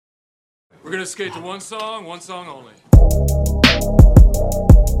We're gonna skate to one song only.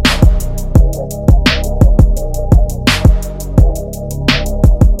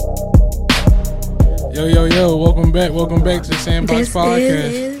 Yo, welcome back to the SandBox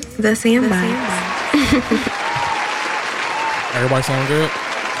podcast. This is the SandBox. Everybody sound good?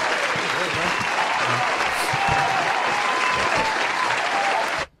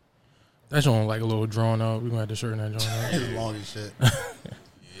 That joint like a little drawn out. We're gonna have to shorten that joint out. It's long as shit. Yeah,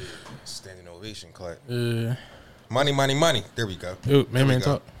 standing ovation clap. Yeah. Money. There we go. Yo, man,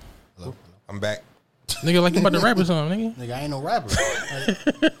 talk. Hello. I'm back. Nigga, like you about to rap or something, nigga. Nigga, I ain't no rapper.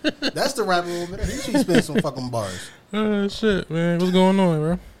 Like, that's the rapper over there. He should spend some fucking bars. Shit, man. What's going on,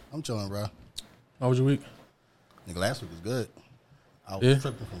 bro? I'm chilling, bro. How was your week? Nigga, last week was good. I was Yeah?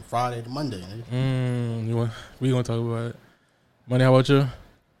 tripping from Friday to Monday, nigga. We gonna talk about it. Money, how about you?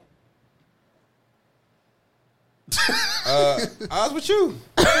 I was with you.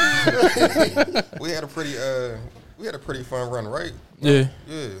 we had a pretty fun run, right? Yeah.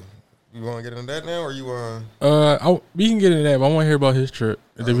 Yeah. You want to get into that now, or you want? We can get into that, but I want to hear about his trip,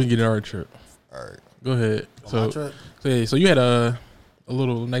 and then we can get into our trip. All right. Go ahead. On my trip? So you had a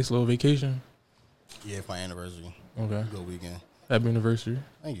nice little vacation. Yeah, for my anniversary. Okay. Good weekend. Happy anniversary.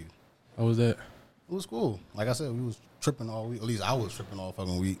 Thank you. How was that? It was cool. Like I said, we was tripping all week. At least I was tripping all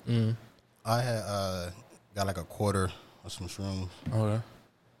fucking week. I had got like a quarter of some shrooms. Okay.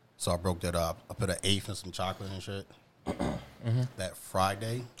 So I broke that up. I put an eighth in some chocolate and shit. That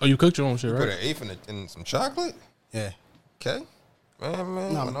Friday. Oh, you cooked your own shit, Put right? an eighth in some chocolate. Yeah. Okay.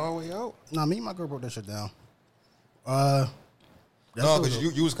 Man, went all the way out. Nah, me and my girl broke that shit down. No, because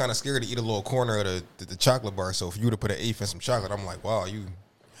you was kind of scared to eat a little corner of the chocolate bar. So if you would have put an eighth in some chocolate, I'm like, wow, you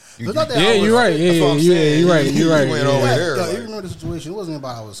It's not that Yeah, I was- you're right. That's what I'm saying. You're right. You went Yeah. over there. Yeah, like- even though the situation, it wasn't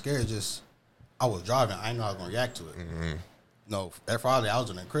about I was scared. Just I was driving. I didn't know how I was gonna react to it. No, that Friday I was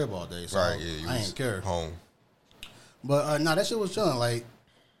in the crib all day, so right. Yeah. You I was didn't care. Home. But that shit was chilling. Like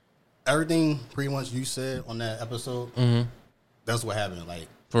everything pretty much you said on that episode. That's what happened. Like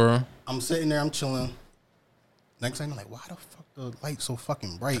For real? I'm sitting there, I'm chilling. Next thing I'm like, why the fuck the light so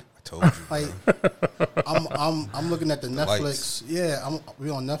fucking bright? I told you. Like I'm looking at the Netflix. lights. Yeah, we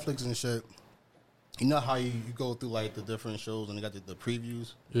on Netflix and shit. You know how you go through like the different shows and they got the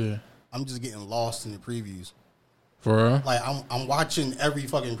previews? Yeah. I'm just getting lost in the previews. For real? Like I'm watching every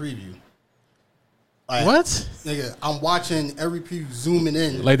fucking preview. Like, What? Nigga, I'm watching every preview zooming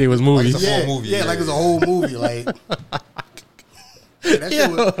in. Like they was movies. Like it's a full movie, Yeah, yeah. like it's a whole movie. Like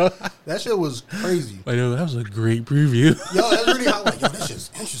that shit was crazy. Like, yo, that was a great preview. Yo, that's really how like, yo, this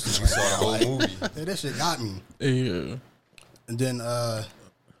shit's interesting. We saw the whole Like, movie. yeah, that shit got me. Yeah. And then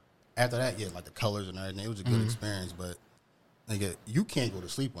after that, yeah, like the colors and everything, it was a good experience. But nigga, you can't go to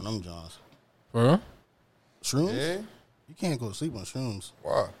sleep on them Johns. For real? Shrooms? Yeah. You can't go to sleep on shrooms.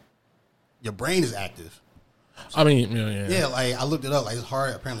 Wow. Your brain is active. I mean, yeah. Yeah, like I looked it up. Like it's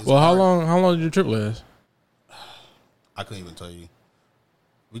hard. Apparently, it's Well, how hard. long did your trip last? I couldn't even tell you.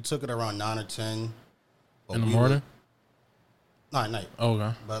 We took it around 9 or 10. but In the we morning? Not at night. Oh,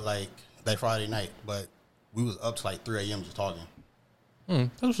 okay. But like that Friday night. But we was up to like 3 a.m. just talking.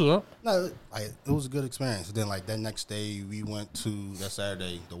 That's what's up. No, like it was a good experience. And then like that next day we went to that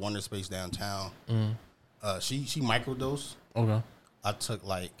Saturday, the Wonder Space downtown. She microdosed. Okay. I took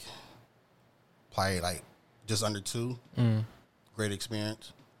like probably like just under 2. Great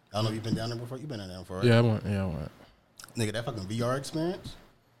experience. I don't know if you've been down there before. You've been down there before, right? Yeah, I went. Nigga, that fucking VR experience.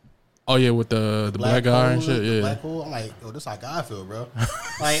 Oh, yeah, with the black guy and hole, shit, the yeah. Black hole. I'm like, yo, this how God feel, bro.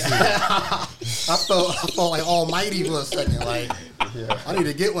 Like, I felt like almighty for a second. Like, I need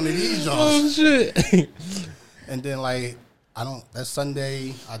to get one of these Oh, Johns. shit. And then like, that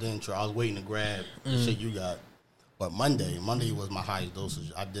Sunday, I didn't try. I was waiting to grab the shit you got. But Monday was my highest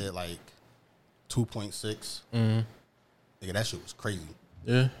dosage. I did like 2.6. Nigga, that shit was crazy.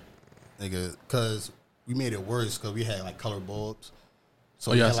 Yeah. Nigga, because we made it worse because we had like color bulbs.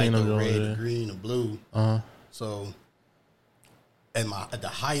 So Oh, yeah, we I had like seen the them, red, yeah. the green, the blue. So at the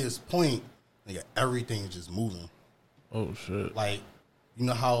highest point, nigga, everything is just moving. Oh, shit. Like, you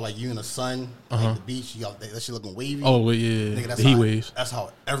know how like you in the sun, like the beach, you got that shit looking wavy. Oh, wait, yeah. Nigga, The heat waves. That's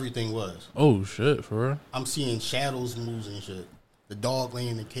how everything was. Oh, shit, for real? I'm seeing shadows moves and shit. The dog laying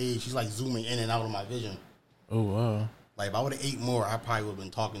in the cage, she's like zooming in and out of my vision. Oh, wow. Like if I would have ate more, I probably would have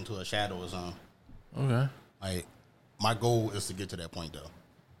been talking to a shadow or something. Okay. Like my goal is to get to that point though.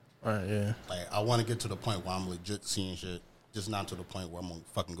 All right, yeah. Like I want to get to the point where I'm legit seeing shit, just not to the point where I'm gonna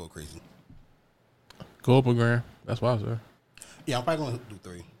fucking go crazy. Go up a gram. That's why I said. Yeah, I'm probably gonna do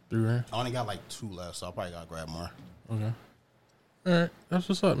 3. 3 grand. I only got like 2 left, so I probably gotta grab more. Okay. All right. That's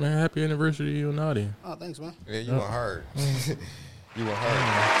what's up, man. Happy anniversary to you and Nadia. Oh, thanks, man. Yeah, you went hard. You went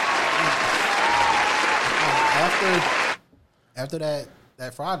hard. after that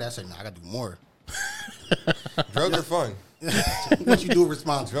Friday, I said, nah, I gotta do more. Drugs are fun. What you do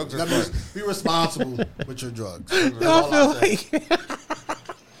responsible. Drugs are fun. Be responsible with your drugs. I feel like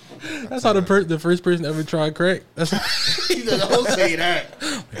that's how the first person ever tried crack. That's You don't say that.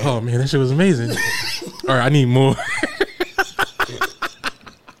 oh man, that shit was amazing. All right, I need more.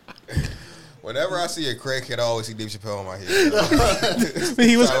 Whenever I see a crackhead, I always see Dave Chappelle in my head.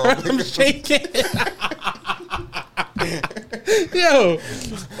 He was I'm shaking. Yo,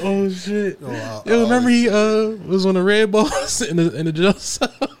 oh shit. Yo, remember he was on the red balls in the jail cell.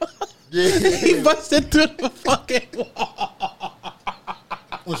 Yeah. He busted through the fucking wall.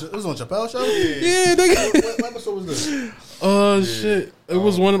 It was on Chappelle's show? Yeah, nigga. What episode was this? Oh shit! It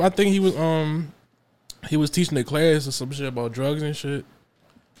was one of. I think he was teaching a class or some shit about drugs and shit.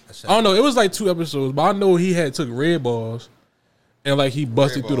 I don't know. It was like 2 episodes, but I know he had took red balls and like he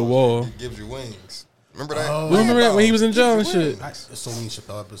busted through the wall. He gives you wings. Remember that? You remember that when he was in jail and shit? There's so many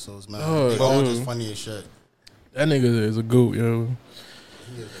Chappelle episodes, man. Oh, They all dude. just funny as shit. That nigga is a goat, yo.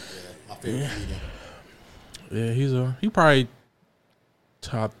 He is my favorite comedian. Yeah, he probably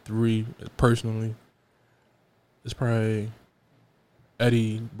top 3 personally. It's probably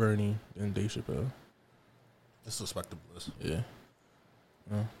Eddie, Bernie, and Dave Chappelle. It's respectable. Yeah.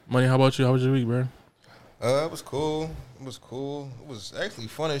 Money, how about you? How was your week, bro? It was cool. It was actually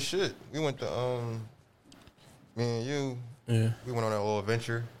fun as shit. We went to me and you. Yeah. We went on a little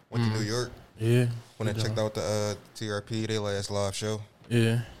adventure. Went to New York. Yeah. Went and checked out the TRP, their last live show.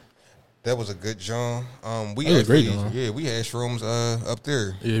 Yeah. That was a good job. We That was a great actually, job. yeah, we had shrooms up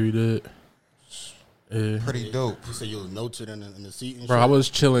there. Yeah, we did. Yeah. Pretty dope. You said you was noted in the seat and Bro, shit? I was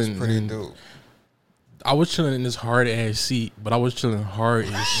chilling. Pretty and dope. I was chilling in this hard ass seat, but I was chilling hard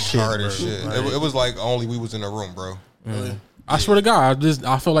as shit. Hard as bro. shit. Like, It was like only we was in the room, bro. Really? I swear to God,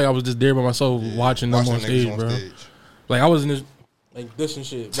 I felt like I was just there by myself watching them on niggas stage, bro. Like I was in this like this and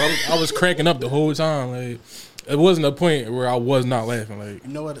shit. But I was cracking up the whole time. Like it wasn't a point where I was not laughing. Like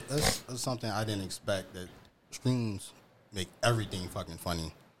You know what? That's something I didn't expect, that streams make everything fucking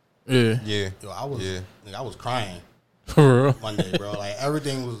funny. yeah, Yeah. Yo, I was crying for real. one day, bro. Like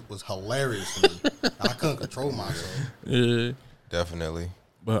everything was hilarious to me. I couldn't control myself. Yeah, Definitely.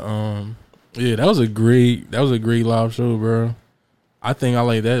 but yeah, that was a great live show, bro. I think I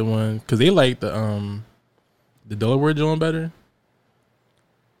like that one because they like the Delaware joint better.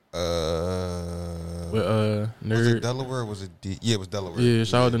 With Nerd. Was it Delaware or was it Yeah, it was Delaware. Yeah,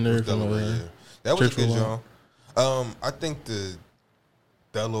 shout out to it Nerd was from, Delaware, yeah. That was a Church good for job. I think the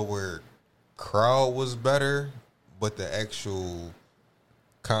Delaware crowd was better, but the actual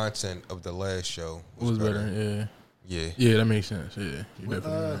content of the last show was better. Yeah. Yeah. Yeah, that makes sense. Yeah, you What,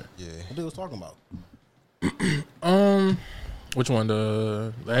 definitely right. Yeah. what they was talking about? Which one?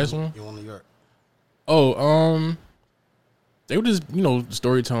 The last one? You on New York? Oh, they were just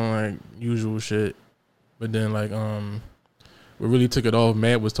storytelling like usual shit, but then like what really took it off.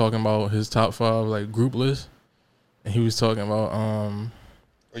 Matt was talking about his top 5 like group list, and he was talking about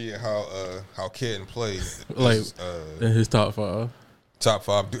Oh yeah, how Kid and Play like is, in his top 5.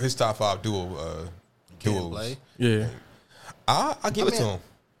 his top 5 duo Kid and duos. Play? Yeah, I give it to him.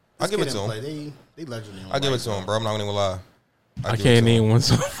 I give it to him. They legendary. I give it to him, bro. I'm not gonna even lie. I give it can't to name him. one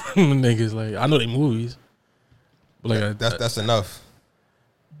song from the niggas. Like I know they movies, but like That's enough.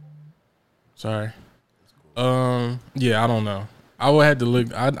 sorry. Yeah, I don't know. I would have to look.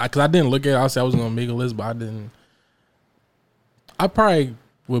 Because I didn't look at it. I said I was gonna make a list, but I didn't. I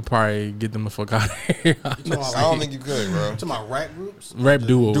would get them the fuck out of here. I don't think you could, bro. To my rap groups? Rap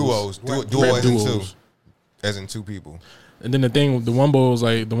duos. Duo Rap as in two. duos. As in 2 people. And then the one boy was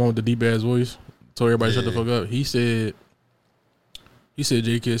like the one with the deep ass voice. Told everybody shut the fuck up. He said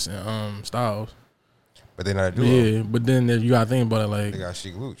J Kiss and Styles. But they're not a duo. Yeah, but then you gotta think about it like. They got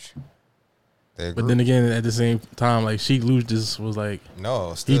Sheek Louch. But then again, at the same time, like Sheek Louch just was like,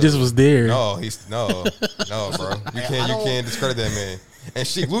 no, still. he just was there. No, no, bro. You can't discredit that man. And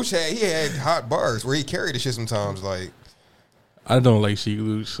Sheek Louch had hot bars where he carried the shit sometimes. Like I don't like Sheek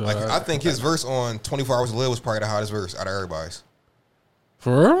Louch. So I think his verse on 24 Hours to Live was probably the hottest verse out of everybody's.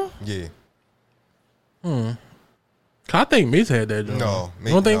 For real? Yeah. I think Mace had that joint. No, you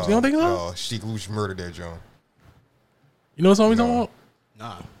don't think so? No, Sheek Louch murdered that joint. You know what song we talking about?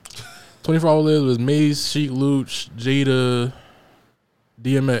 Nah. 24 Hour Lives was Mace, Sheek Louch, Jada,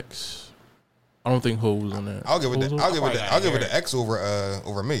 DMX. I don't think Ho was on that. I'll give it the X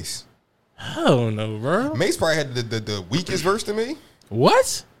over Mace. Hell no, bro. Mace probably had the weakest verse to me.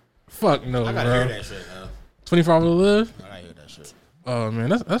 What? Fuck no, I gotta bro. hear that shit, man. 24 Hour Live? I gotta hear that shit. Oh man,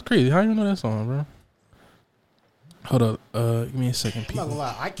 that's crazy. How you know that song, bro? Hold up. Give me a second, I'm not people. gonna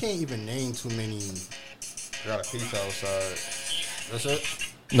lie, I can't even name too many Got a pizza outside. That's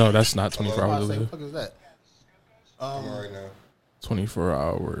it. No, that's not 24 What hours. the Later. fuck is that? I'm all right now. 24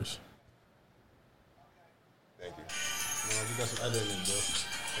 hours. Thank you. You got some editing to do.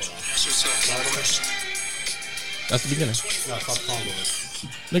 Ask yourself one question. That's the beginning. No, stop talking.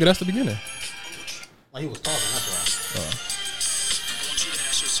 Nigga, that's the beginning. Like he was talking. That's why. I want you to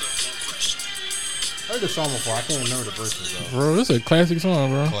ask yourself one question. I heard the song before. I can't remember the verses though. Bro, this is a classic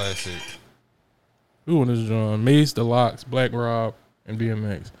song, bro. Classic. Who on this John? Mace, The Locks, Black Rob, and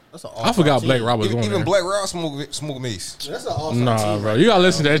BMX. That's an I forgot all-star Black team. Rob was on Even there. Black Rob smoke mace. That's an all-star Nah, team. bro. Right You gotta now.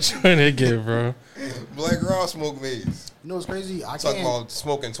 listen to that joint again, bro. Black Rob smoke mace. You know what's crazy? I Talking can't. about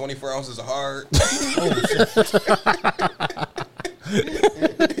smoking 24 ounces of hard.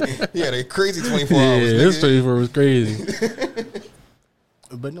 Yeah, they crazy 24 Yeah, hours. this Nigga. 24 was crazy.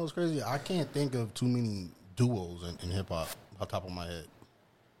 But you know what's crazy? I can't think of too many duos in hip hop off the top of my head.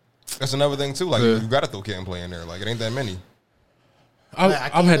 That's another thing too. Like Yeah. you gotta throw Kid and Play in there. Like it ain't that many. I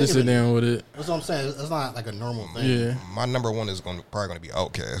I've can't had to think of sit it. down with it. That's what I'm saying. It's not like a normal thing. Yeah. My number one is probably gonna be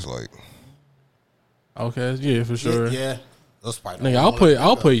Outkast. Like Outkast, yeah, for sure. Yeah. That's probably Nigga,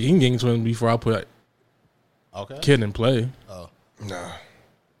 I'll put Yin Yang Twins before I put Okay. Kid and Play. nah,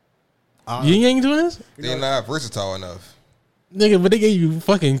 Yin Yang Twins? they're not versatile enough. Nigga, but they gave you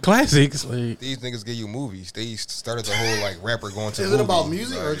fucking classics. Like, These niggas give you movies. They started the whole like rapper going to. Is movies. it about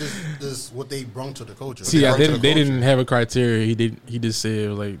music or Like, just what they brought to the culture? see, brought to the they didn't culture. have a criteria. He just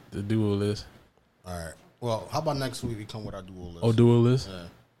said like the duo list. All right. Well, how about next week we come with our duo list? Oh, duo list. Yeah.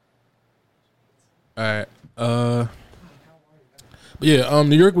 All right. But yeah.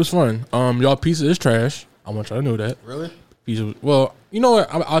 New York was fun. Y'all pizza is trash. I want y'all to know that. Really? Pizza. Well, you know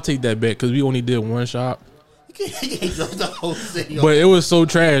what? I'll take that back because we only did one shop. You can't drop the whole city. But it was so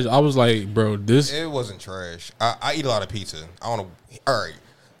trash. I was like, bro, this. It wasn't trash. I eat a lot of pizza. I want to. All right.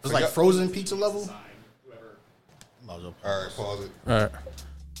 It's like frozen pizza level. All right. Pause it. All right.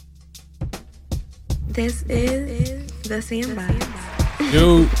 This is the SandBox.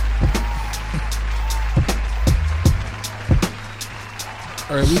 Yo.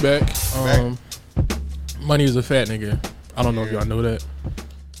 All right, we back. Money is a fat nigga. I don't know if y'all know that.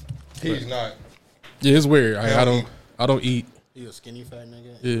 He's not. Yeah, it's weird. I Yeah. don't eat. You a skinny fat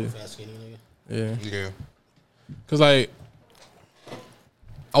nigga? Yeah. You a fat skinny nigga? Yeah, Yeah. cause like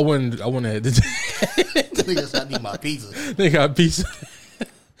I wouldn't have had to. Nigga said I need my pizza. They got pizza.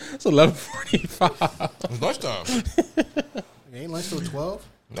 It's 11:45. It's lunchtime. Ain't lunch till 12?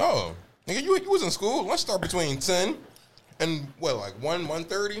 No. Nigga, you was in school. Lunch start between 10 and what, like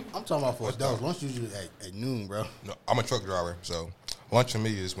 1:30? I'm talking about for adults. Lunch usually at noon, bro. No, I'm a truck driver, so lunch for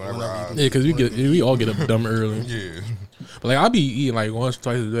me is whenever Whenever Yeah, cause we all get up dumb early. Yeah. But like I be eating like once,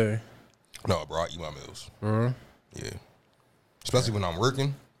 twice a day. No, bro, I eat my meals. Uh-huh. Yeah. Especially when I'm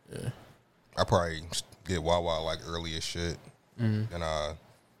working. Yeah. I probably get Wawa like early as shit. And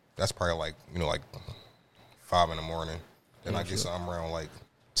that's probably like, like 5 in the morning. Then I get something around like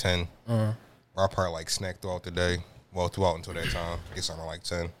 10. Or I probably like snack throughout the day. Well, throughout until that time. Get something around like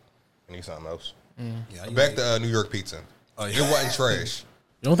 10. I need something else. Yeah, Back to New York pizza. Oh, yeah. It wasn't trash.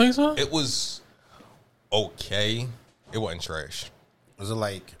 You don't think so? It was okay. It wasn't trash. Was it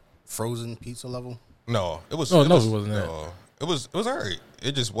like frozen pizza level? No, it was. Oh, it no, was, it wasn't that. no, it was alright.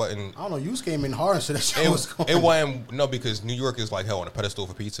 It just wasn't. I don't know. You just came in hard and said that shit was going. It wasn't. No, because New York is like hell on a pedestal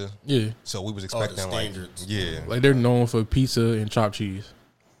for pizza. Yeah. So we was the expecting like, standards. yeah, Like they're known for pizza and chopped cheese.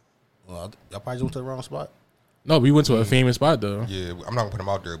 Well, y'all probably just went to the wrong spot. No, we went to a famous spot though. yeah. I'm not gonna put them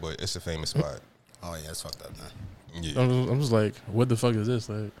out there, but it's a famous spot. Oh yeah, that's fucked up, man. Yeah. I'm just like, what the fuck is this?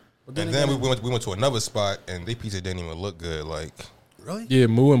 Like, But And then we went to another spot, and their pizza didn't even look good. Like, really? yeah,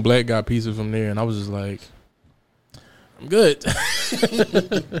 Moo and Black got pizza from there, and I was just like, I'm good.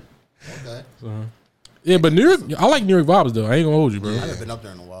 Okay. Yeah, but New York, I like New York vibes though. I ain't gonna hold you, bro. I haven't been up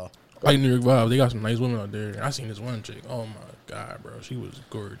there in a while. I like New York vibes. They got some nice women out there. I seen this one chick. Oh my god, bro, she was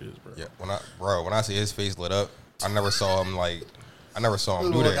gorgeous, bro. yeah, when I see his face lit up, I never saw him do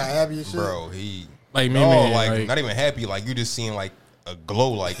Look like that, happy and shit? bro. He Like, no, man, like not even happy. Like you just seeing like a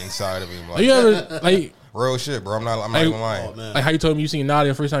glow like inside of him. Like You ever like real shit, bro. I'm not Like- even lying. Oh man. like how you told me you seen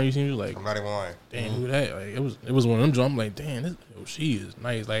Nadia the first time you seen her? You was like, I'm not even lying. damn, who that? Like it was one of them jump. I'm like, damn, she is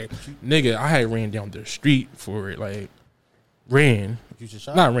nice. Like, nigga, I had ran down the street for it. Like, ran, You should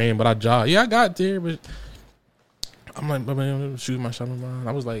shop. not ran, but I jogged. Yeah, I got there, but I'm like, but man, shooting my shopping line.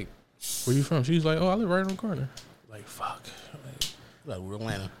 I was like, where you from? She was like, oh, I live right on the corner. Like, fuck. Like, Like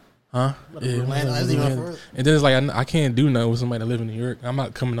Atlanta. huh? Like Atlanta. That's even further. And then it's like I can't do nothing with somebody that live in New York. I'm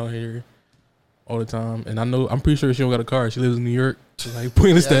not coming out here all the time, and I'm pretty sure she don't got a car. She lives in New York. It's like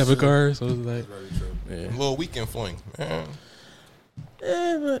pointless to Yeah, have a true. car. So it's like, Very true. yeah, A little weekend fling. Man.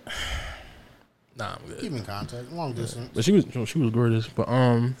 yeah, but Nah, I'm good. Keep in contact, long distance. But she was gorgeous. But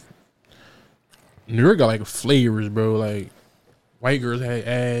New York got like flavors, bro. Like white girls had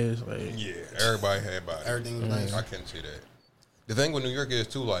ass. Like Yeah, everybody had body. Everything was nice. I can't say that. The thing with New York is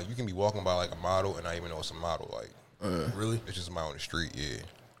too, like, you can be walking by like a model and not even know it's a model. Like, Really? it's just a model on the street. Yeah,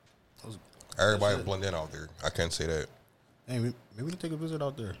 That's everybody shit. blend in out there. I can't say that. Hey, maybe we can take a visit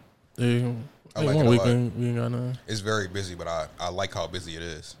out there. yeah, I like one it a weekend we ain't got none. It's very busy, but I like how busy it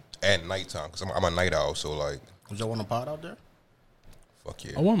is at nighttime because I'm a night owl. So like, Would y'all want a pod out there? fuck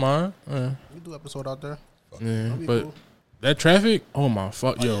yeah. I want mine. Yeah, We do episode out there. yeah. That'd be But cool. that traffic, oh my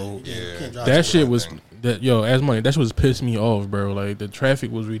fuck, yo. You can't drive That too shit far. was that yo, as money. That shit was pissed me off, bro. Like the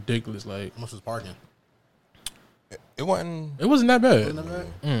traffic was ridiculous. Like How much was parking? It wasn't. it wasn't that bad. Wasn't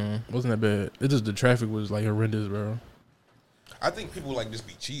that bad? Wasn't that bad. It just the traffic was like horrendous, bro. I think people like just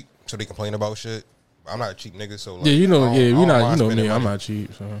be cheap, so they complain about shit. I'm not a cheap nigga, so like, Yeah, you know, I don't- yeah, I we don't not, mind you know spending me. I'm money. not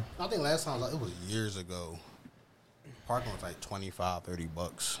cheap, so I think last time it was years ago. Parking was like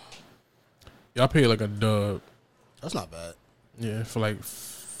 $25-$30. y'all paid like a dub. That's not bad. Yeah, for like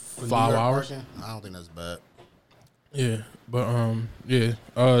For New 5 York hours. parking, I don't think that's bad. Yeah, but yeah.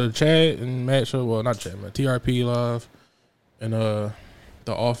 Chad and Matt show. Well, not Chad, man. TRP live and The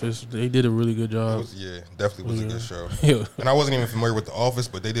Office. They did a really good It job. was, yeah, definitely was a good show. Yeah, And I wasn't even familiar with The Office,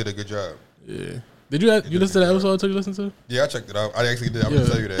 but they did a good job. yeah. Did you listen to that episode? I took you to listen to? Yeah, I checked it out. I actually did. I'm Yeah. gonna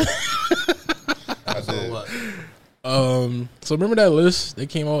tell you that. I So did. what? So remember that list? They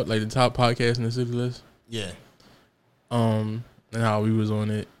came out like the top podcast in the city list. Yeah. And how we was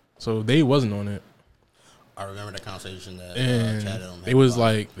on it. So they wasn't on it. I remember the conversation that And Chad and they was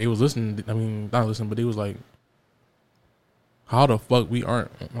like, they was listening. I mean, not listening, but they was like, how the fuck we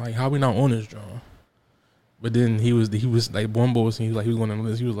aren't, like, how we not on this, John? But then he was like, one boy was, he was going on the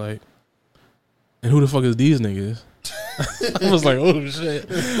list. He was like, and who the fuck is these niggas? I was like, oh shit,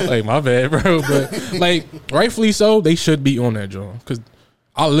 like my bad, bro. But like, rightfully so, they should be on that, John. Because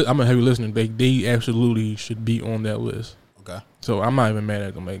I'm a heavy listener. They absolutely should be on that list. Okay. So I'm not even mad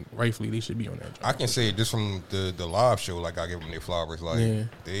at them. Like, rightfully, they should be on that. I can say it just from the live show. Like, I give them their flowers. Like, Yeah.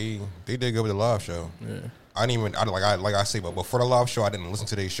 they did good with the live show. Yeah. I didn't even like I say, but before the live show, I didn't listen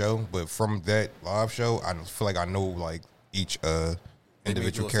to their show. But from that live show, I feel like I know like each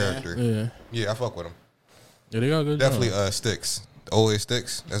individual character. Yeah. Yeah, I fuck with them. Yeah, they got good. Definitely job. Sticks. Always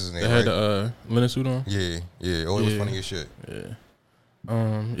Sticks. That's his name. They had right? the linen suit on. Yeah. Always was Yeah. funny as shit.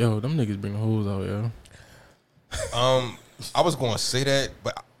 Yeah. Yo, them niggas bring the hoes out, yo. I was gonna say that,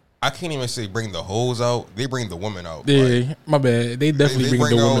 but I can't even say bring the hoes out. They bring the women out. Yeah, Like, my bad. They definitely they bring the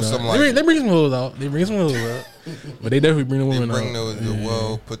bring out women some, out. like- They bring some hoes out. They bring some hoes out. But they definitely bring the they women bring out. the Yeah.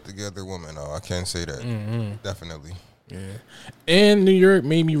 well put together women out. I can't say that. Mm-hmm. Definitely. Yeah. And New York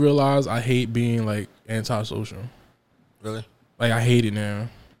made me realize I hate being like antisocial. Really? Like I hate it now.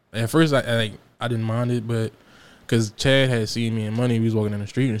 At first, I didn't mind it, but because Chad had seen me in Money, we was walking in the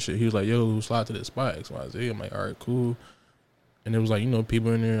street and shit. He was like, "Yo, slide to this spot XYZ." I'm like, "All right, cool." And it was like, you know,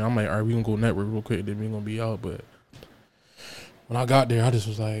 people in there. I'm like, "All right, we gonna go network real quick, then we gonna be out." But when I got there, I just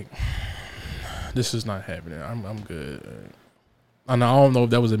was like, "This is not happening. I'm good." And I don't know if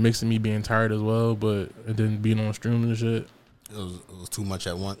that was a mix of me being tired as well, but and then being on stream and shit. It was too much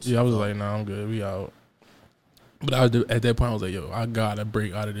at once. Yeah, I was like, "Nah, I'm good. We out." But at that point, I was like, "Yo, I gotta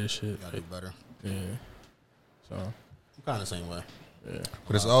break out of this shit." Gotta do better. Yeah. So I'm kind of the same way. yeah.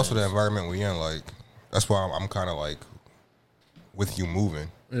 But it's also the environment we in. Like, that's why I'm kind of like with you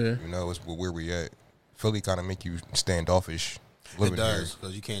moving. Yeah. You know, it's where we at. Philly kind of make you standoffish living It does,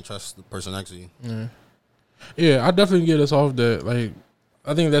 because you can't trust the person next to you. Yeah, I definitely get us off that. Like,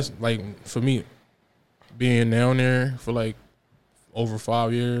 I think that's like for me, being down there for like over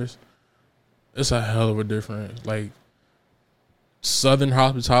 5 years, it's a hell of a difference. Like, Southern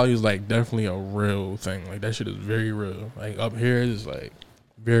hospitality is like definitely a real thing. Like that shit is very real. Like up here, it's like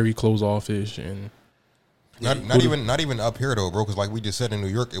very closed offish and here. Not even up here though, bro. Because like we just said in New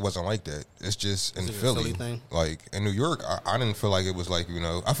York, it wasn't like that. It's just in Is it a Philly. Philly thing? Like in New York, I didn't feel like it was like, you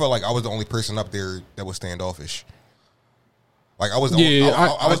know. I felt like I was the only person up there that was standoffish. Like I was the Yeah,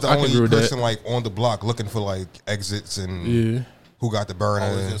 I was the I can agree only with that. person like on the block looking for like exits and yeah. who got the burner.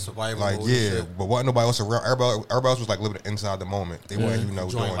 Always in survival Like mode and yeah, shit. but wasn't nobody else around. Everybody else was like living inside the moment. They wasn't you know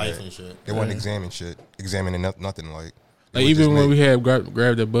Enjoying doing life that. and shit. They wasn't examining nothing like. Like even when we had grabbed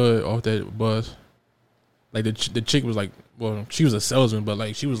that bud off that bus, like the chick was like, well, she was a salesman, but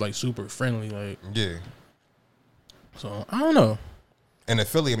like she was like super friendly, like Yeah. so I don't know. And the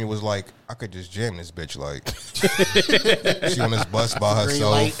Philly, I mean, was like, I could just jam this bitch. Like, she on this bus by Green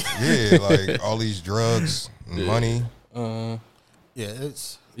herself. light. Yeah, like all these drugs, and money. Yeah,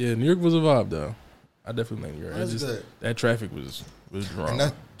 it's Yeah, New York was a vibe though. I definitely think New York. That's It's just, good. that traffic was wrong. And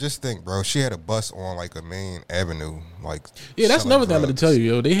that Just think, bro. She had a bus on like a main avenue, like Yeah, that's selling another thing I'm gonna drugs. tell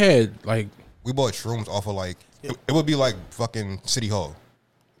you, yo. They had like We bought shrooms off of like it would be like fucking City Hall,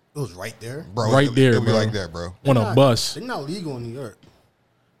 It was right there. bro. Right there, It would be bro. like that, bro. on a bus. They're not legal in New York.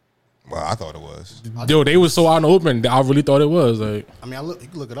 Well, I thought it was. Yo, they was so out in the open. I really thought it was like, I mean, you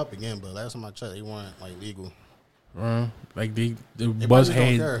can look it up again, but last time I checked, they weren't like legal. like the They bus probably don't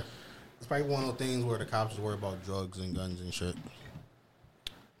had. care. It's probably one of those things where the cops worry about drugs and guns and shit.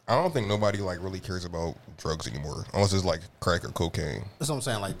 I don't think nobody like really cares about drugs anymore, unless it's like crack or cocaine. That's what I'm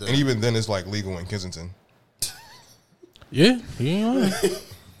saying. Like, And even then, it's like legal in Kensington. Yeah, he ain't lying.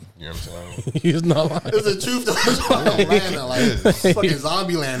 You know what I'm saying? He's not lying. it's the truth though. It's like fucking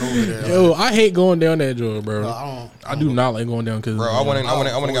zombie land over there. Yo, I hate going down that joint, bro. I I do not like going down because Bro, I went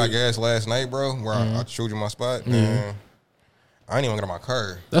and got gas last night, bro. Where I showed you my spot, man. I ain't even get in my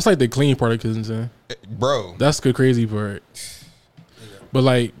car, That's like the clean part of Kensington. bro. That's the crazy part. But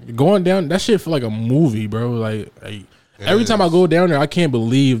like going down, that shit feel like a movie, bro. Like every time I go down there, I can't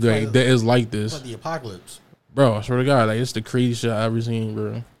believe that it's like It's this, like the apocalypse. bro. I swear to God, like it's the craziest shit I ever seen,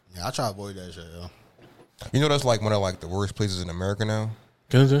 bro. Yeah, I try to avoid that shit, yo. You know that's like one of like the worst places in America now.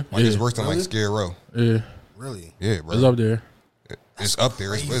 Kensington, Like it's yeah, worse than like Really? Skid Row. yeah, Really? Yeah, bro. it's up there. It's up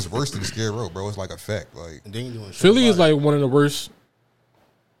there. It's worse than Skid Row, bro. It's like a fact. Like And they ain't doing shit. Philly is about it. like one of the worst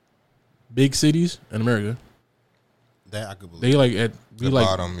big cities in America. That I could believe. They like at we the like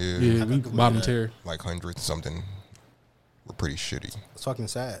bottom, yeah, yeah, I we could believe bottom that. tier. like 100 something. We're pretty shitty. It's fucking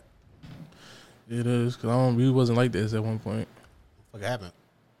sad. It is because we wasn't like this at one point. What happened?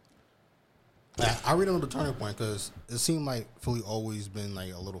 I really don't know the turning point because it seemed like Philly always been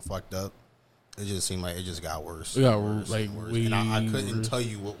like a little fucked up. It just seemed like it just got worse. It got and worse like and worse. way And I couldn't worse. tell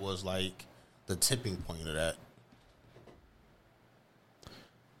you what was like the tipping point of that.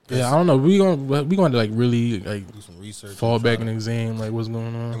 Yeah, I don't know. We going to like really like Do some research. fall and try back to- and examine like what's going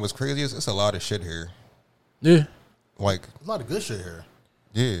And on. what's crazy is it's a lot of shit here. Yeah, Like There's a lot of good shit here.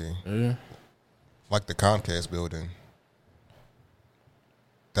 yeah, yeah. like the Comcast building.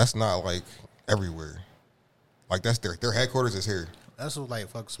 That's not like everywhere. Like that's their headquarters is here. That's what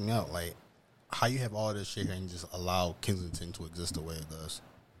like fucks me out. Like how you have all this shit here and just allow Kensington to exist the way it does.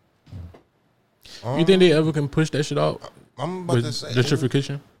 You think they ever can push that shit out I'm about with to say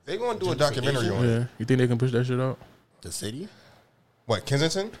gentrification? they gonna do a documentary on it. Yeah, you think they can push that shit out? The city? What,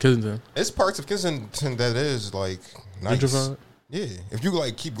 Kensington? Kensington, It's parts of Kensington that is like nice. gentrified. Yeah, if you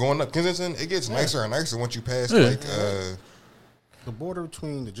like keep going up Kensington, it gets nicer and nicer once you pass Yeah. like The border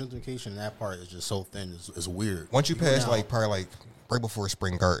between the gentrification and that part is just so thin. It's weird. once you go pass down- like probably like right before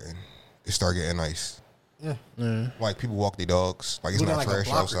Spring Garden, it start getting nice. yeah, Yeah, Like people walk their dogs. Like it's go down not like a trash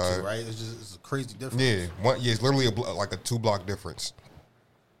block or outside. two, right? It's a crazy difference. Yeah, it's literally like a 2-block difference.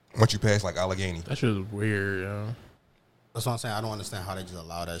 Once you pass like Allegheny, that shit is weird. Yeah, That's what I'm saying. I don't understand how they just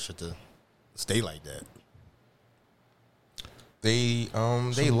allow that shit to stay like that. they let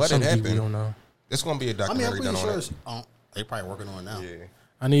Some it people don't happen. know. It's gonna be a I mean, documentary I'm pretty done sure on it's, they probably working on it now. it. Yeah,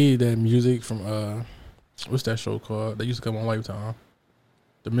 I need that music from what's that show called? That used to come on Lifetime,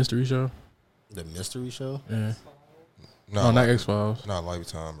 the mystery show. The mystery show, Yeah, no, not X Files. Not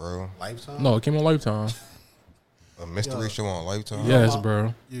Lifetime, bro. Lifetime. No, it came on Lifetime. A mystery Yo. show on Lifetime. Yes,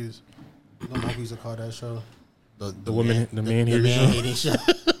 bro. Use. You know what we used to call that show? The woman- the man hating show? hating show.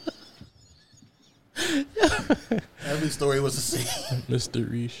 Every story was the same.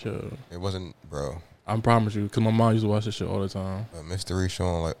 Mystery show. It wasn't, bro. I promise you, because my mom used to watch this shit all the time. A mystery show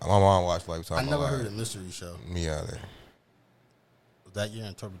on like my mom watched Lifetime. I a never lot. heard of mystery show. Me either. Was that your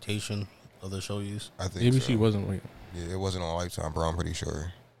interpretation of the show use? I think Maybe so. she wasn't. Wait, Yeah, it wasn't on Lifetime, bro. I'm pretty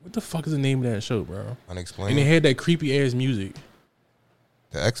sure. what the fuck is the name of that show, bro? And Unexplained. they had that creepy ass music.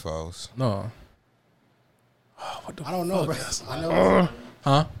 The X Files. No. I don't know, bro. I know.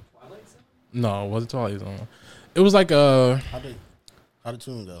 Huh? No, it wasn't Twilight Zone. It was like How did the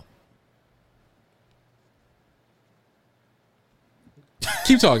tune go?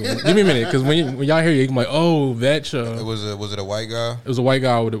 keep talking. Give me a minute, because when y'all hear it, you can be like, oh, that show. It was it a white guy? It was a white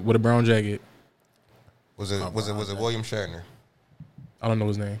guy with a brown jacket. Was it William Shatner? I don't know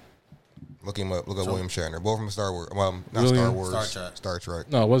his name. Look him up. Look up William Shatner. Both from Star Wars. Well, not William- Star Wars. Star Trek. Star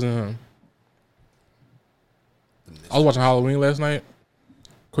Trek. No, it wasn't him. I was watching Halloween last night.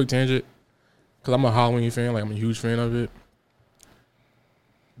 Quick tangent, because I'm a Halloween fan. Like I'm a huge fan of it.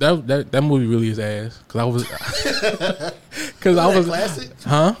 That movie really is ass. Because I was, Classic?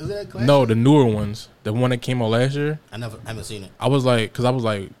 huh? Is that a classic? No, the newer ones, the one that came out last year. I haven't seen it. I was like,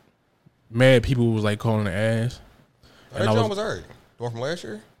 mad people was like calling it ass. That John was alright. The one from last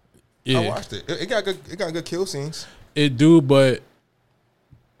year. Yeah, I watched it. It got good. It got good kill scenes. it do, but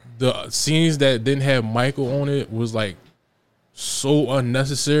the scenes that didn't have Michael on it was like so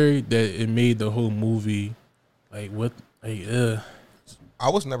unnecessary that it made the whole movie like what like I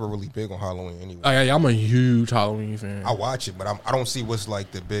was never really big on Halloween anyway. I'm a huge Halloween fan. I watch it, but I don't see what's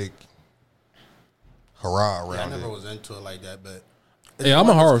like the big hurrah around I never it. was into it like that, but Yeah, I'm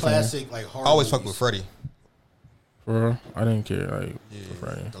a horror fan. classic, like horror I always movies. fuck with Freddy. For real, I didn't care for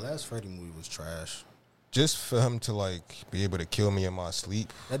Friday. The last Freddy movie was trash. Just for him to like be able to kill me in my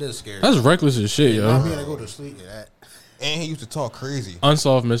sleep, That is scary. That's reckless as shit, Not yo. being able to go to sleep. Yeah, that. and he used to talk crazy.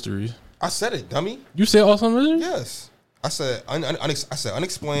 Unsolved mysteries. I said it, dummy. You said Unsolved mysteries? Yes. I said I said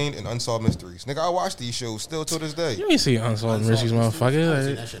unexplained and unsolved mysteries. Nigga, I watch these shows still to this day. You ain't see Unsolved mysteries, I haven't seen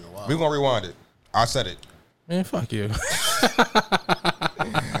motherfucker. that shit in a while. We gonna rewind it. I said it. Man, fuck you.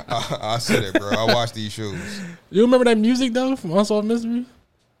 I said it, bro. I watch these shows. You remember that music though from Unsolved Mysteries?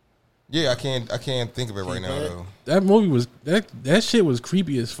 Yeah, I can't think of it right now though. That movie was that shit was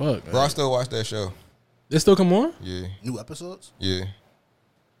creepy as fuck. Bro, I still watch that show. They still come on? Yeah, New episodes? yeah.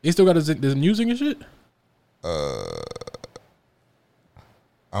 They still got the music and shit?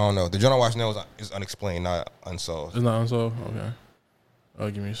 I don't know. The joint I watch now is unexplained, not unsolved. It's not Unsolved? Okay.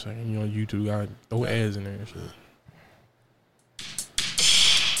 Oh, give me a second. You know, YouTube got throw ads in there and shit.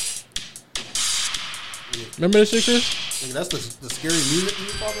 Remember that shit, Chris? Nigga, that's the scary music you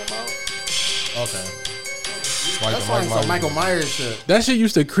were talking about? Okay. Like That's the like some Michael Myers shit. That shit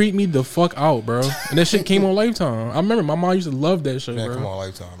used to creep me the fuck out, bro. And that shit came on Lifetime. I remember my mom used to love that shit, Man, bro. come on,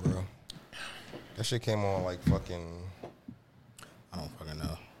 Lifetime, bro. That shit came on like fucking I don't fucking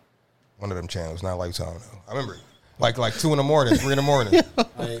know. one of them channels, not Lifetime though. I remember it. Like 2 in the morning, 3 in the morning.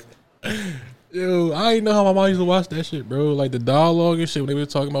 Like, Yo, I ain't know how my mom used to watch that shit, bro. Like the dialogue and shit when they were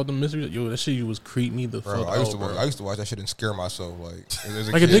talking about the mystery. Yo, that shit was creep me the Bro, fuck I used out, to bro. I used to watch that shit and scare myself like as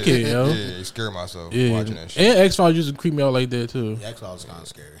Like a dickhead, yo. Yeah, scare myself Yeah, watching that shit. and X-Files used to creep me out like that too. the X-Files was kind of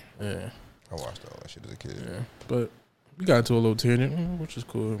scary. Yeah, I watched all that shit as a kid. yeah. But we got into a little tangent, which is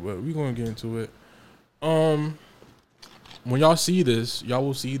cool. But we gonna get into it. When y'all see this, y'all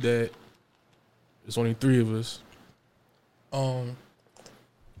will see that it's only 3 of us.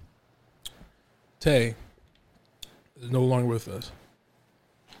 Tay is no longer with us.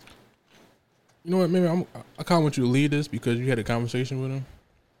 You know what? Maybe I kind of want you to lead this because you had a conversation with him.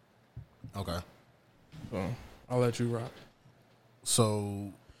 Okay. So I'll let you rock.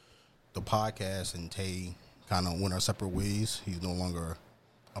 So, the podcast and Tay kind of went our separate ways. He's no longer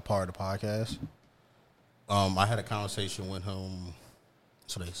a part of the podcast. I had a conversation with him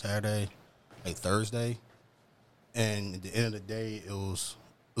today, Saturday, like Thursday, and at the end of the day, it was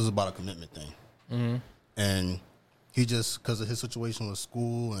about a commitment thing. Mm-hmm. And he just, because of his situation with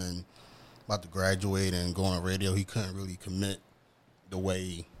school and about to graduate and go on radio, he couldn't really commit the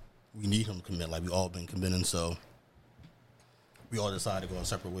way we need him to commit. Like we all been committing, so we all decided to go our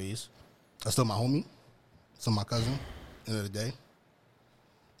separate ways. That's still my homie, still my cousin, end of the day.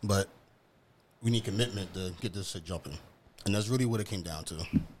 But we need commitment to get this shit jumping. And that's really what it came down to.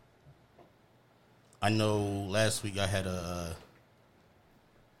 I know last week I had a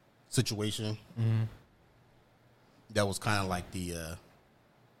situation that was kind of like the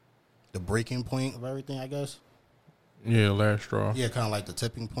breaking point of everything, I guess. Yeah, last straw. Yeah, kind of like the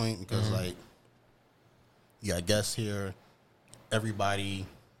tipping point because, like, yeah, I guess here everybody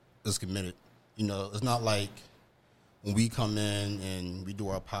is committed. You know, it's not like when we come in and we do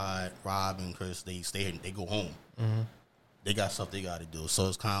our pod, Rob and Chris, they stay here and they go home. They got stuff they got to do. So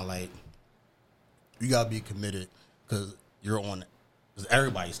it's kind of like you got to be committed because you're on. It's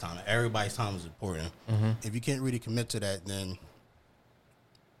everybody's time. Everybody's time is important. If you can't really commit to that, then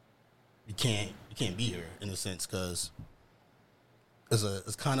you can't be here in a sense because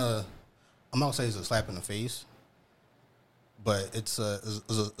it's kind of, I'm not gonna say it's a slap in the face, but it's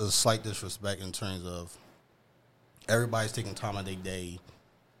a slight disrespect in terms of everybody's taking time out of their day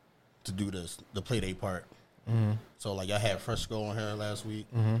to do this, to play their part. So like I had Fresco on here last week.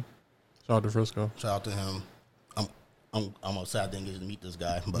 Shout out to Frisco. Shout out to him. I'm upset I didn't get to meet this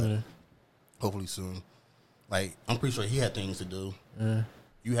guy, but hopefully soon. Like I'm pretty sure he had things to do. Yeah.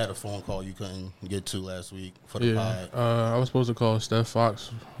 You had a phone call you couldn't get to last week for the pod. I was supposed to call Steph Fox,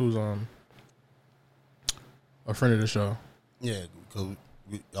 who's a friend of the show. Yeah, because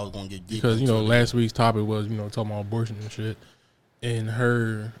I was gonna get deep Because into it. last week's topic was talking about abortion and shit, and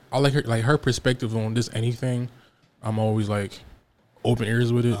I like her perspective on this anything. I'm always like open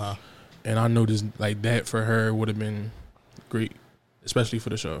ears with it, and I know this like that for her would have been great, especially for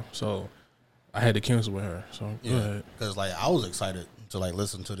the show. So I had to cancel with her. So go ahead. Because like I was excited to like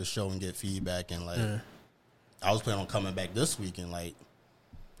listen to the show and get feedback, and like I was planning on coming back this week and like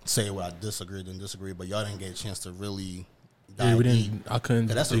say what I disagreed and disagree, but y'all didn't get a chance to really Yeah, we didn't. I couldn't.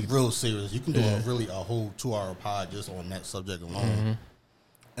 That's a real serious. You can do a whole 2-hour pod just on that subject alone.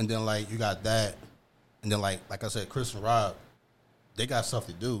 And then like you got that, and then like I said, Chris and Rob, they got stuff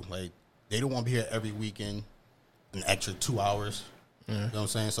to do. Like they don't want to be here every weekend, an extra 2 hours. You know what I'm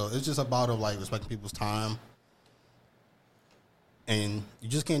saying? So it's just about like respecting people's time, and you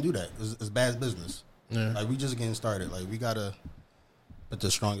just can't do that. It's bad business. Yeah. Like we just getting started. Like we gotta put the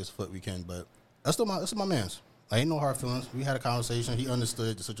strongest foot we can. But that's my man's. I ain't no hard feelings. We had a conversation. He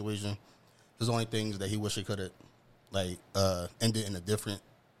understood the situation. There's only things that he wish he could have like ended in a different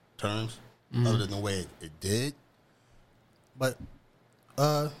terms, other than the way it did. But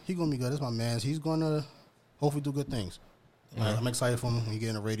he gonna be good. That's my man's. He's gonna hopefully do good things. Like, I'm excited for him when he get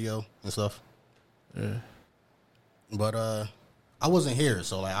in the radio and stuff. Yeah. But I wasn't here,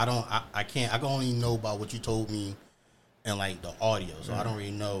 so like I can't. I can only know about what you told me and like the audio. So I don't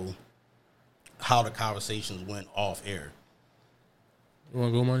really know how the conversations went off air. You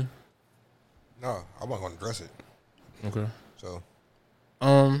want to go, Money? No, I wasn't going to address it. Okay. So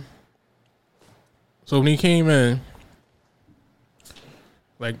when he came in,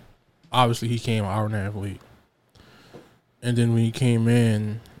 like, obviously he came an hour and a half late. And then when he came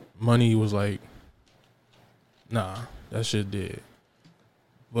in, Money was like, nah, that shit dead.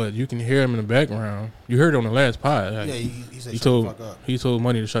 But you can hear him in the background. You heard it on the last pod. Like, yeah, he said shut the fuck up. He told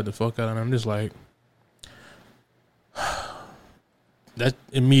Money to shut the fuck up, and I'm just like, that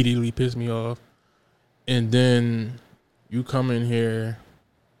immediately pissed me off. And then you come in here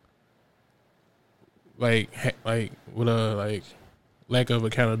like with a like lack of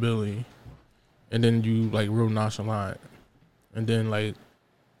accountability, and then you like real nonchalant, and then like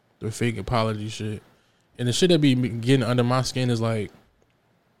the fake apology shit, and the shit that be getting under my skin is like,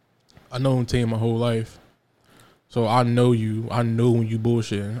 I know him Tay my whole life, so I know you. I know when you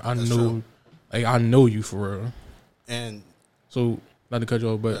bullshitting. I know, like I know you for real. And so not to cut you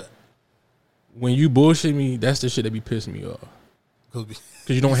off, but when you bullshit me, that's the shit that be pissing me off.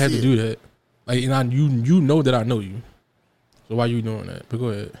 Because you don't have to do that. Like, and you know that I know you. So why you doing that? But go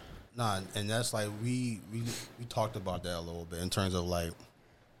ahead. Nah, and that's like we talked about that a little bit in terms of like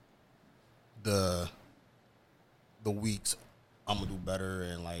the weeks I'm gonna do better,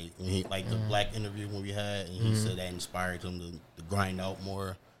 and like when he like the black interview when we had, and he said that inspired him to grind out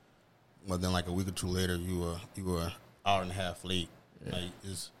more. But then like a week or two later, you were an hour and a half late. Yeah.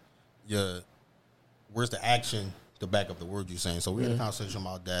 Like where's the action to back up the words you're saying? So we had a conversation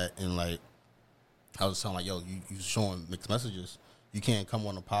about that, and like I was telling like, yo, you showing mixed messages. You can't come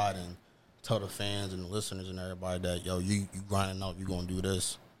on the pod and tell the fans and the listeners and everybody that, yo, you grinding out, you gonna do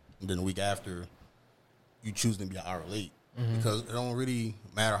this, and then the week after you choose to be an hour late. Because it don't really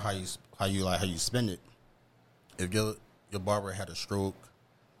matter how you spend it. If your barber had a stroke,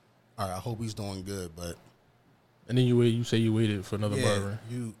 all right, I hope he's doing good, but and then you say you waited for another barber.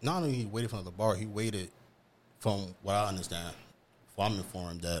 You not only he waited for another barber, he waited, from what I understand, if I'm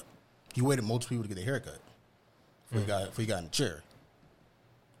informed, that he waited multiple people to get a haircut before he got in the chair.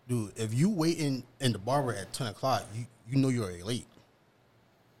 Dude, if you waiting in the barber at 10 o'clock, you know you're already late.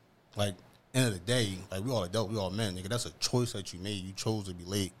 Like, end of the day, like, we all adults, we all men, nigga. That's a choice that you made. You chose to be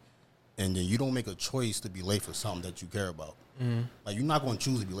late, and then you don't make a choice to be late for something that you care about. Like, you're not going to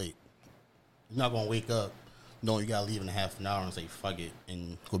choose to be late. You're not going to wake up knowing you got to leave in a half an hour and say, fuck it,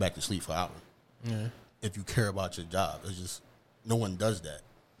 and go back to sleep for an hour. Yeah. If you care about your job. It's just, no one does that.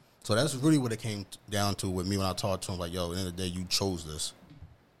 So that's really what it came down to with me when I talked to him, like, yo, at the end of the day, you chose this.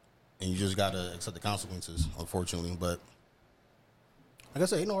 And you just got to accept the consequences, unfortunately. But, like I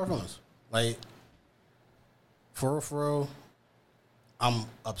said, ain't no hard feelings. Like, for real, I'm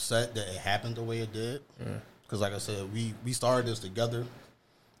upset that it happened the way it did. Because, like I said, we started this together.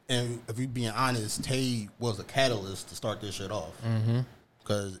 And if you're being honest, Tay was a catalyst to start this shit off.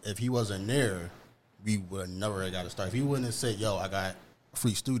 Because if he wasn't there, we would have never got to start. If he wouldn't have said, yo, I got a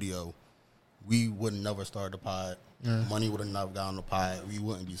free studio, we would have never started the pod. Money would have never gotten the pod. We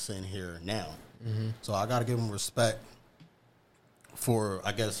wouldn't be sitting here now. So I got to give him respect for,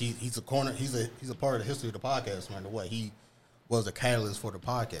 I guess he's a part of the history of the podcast, no matter what. He was a catalyst for the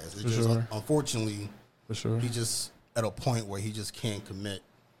podcast. It's just, unfortunately, he's just at a point where he just can't commit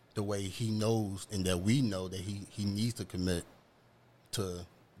the way he knows and that we know that he needs to commit to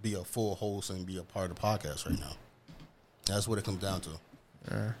be a full host and be a part of the podcast right now. That's what it comes down to.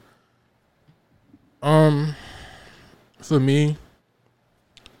 For me,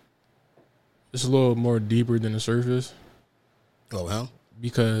 it's a little more deeper than the surface. Oh, him?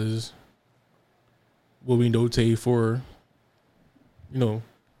 Because what we know Tay for, you know,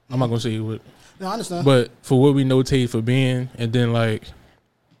 I'm not gonna say what. No, I understand. But for what we know Tay for being, and then like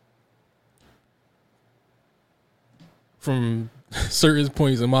from certain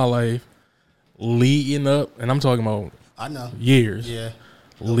points in my life leading up, and I'm talking about I know. years. Yeah.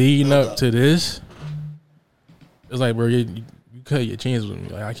 Leading Build up to this, it's like, bro, you cut your chances with me.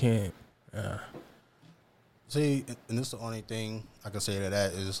 Like, I can't. See, and this is the only thing I can say to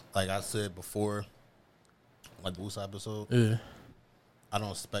that is, like I said before, like the Boost episode, Yeah. I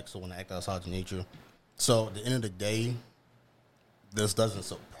don't expect someone to act outside their nature. So at the end of the day, this doesn't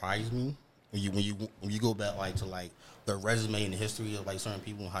surprise me when you go back like to like the resume and the history of like certain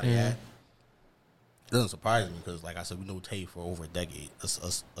people and how they act. It doesn't surprise me because, like I said, we know Tay for over a decade.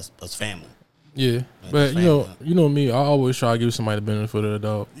 Us family. Yeah, Man, but family. you know me. I always try to give somebody the benefit of the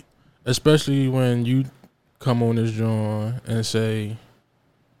doubt, especially when you come on this joint and say,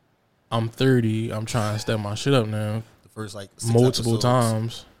 "I'm 30. I'm trying to step my shit up now." The first like 6 Multiple episodes.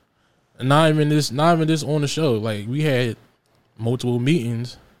 times, and not even this on the show. Like, we had multiple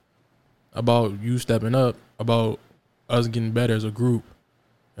meetings about you stepping up, about us getting better as a group,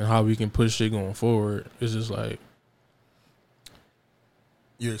 and how we can push shit going forward. It's just like,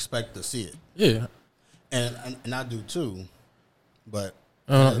 You expect to see it, yeah, and I do too, but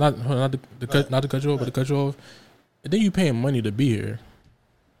not to cut you off, but to cut you off. And then you paying money to be here.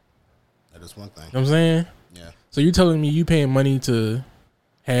 that is one thing. You know what I'm saying? Yeah, So you telling me you paying money to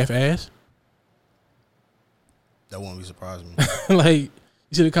half-ass? that won't be surprising me. Like, you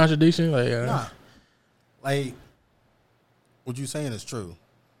see the contradiction? Like, Nah, like what you saying is true,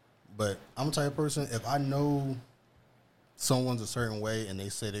 but I'm the type of person, if I know someone's a certain way and they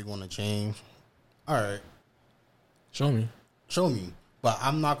say they're going to change, all right, show me. show me. But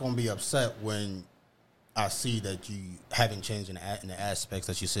I'm not going to be upset when I see that you haven't changed in the aspects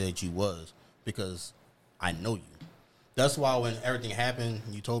that you said you was, because I know you. That's why when everything happened,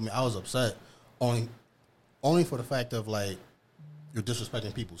 you told me, I was upset only for the fact of like you're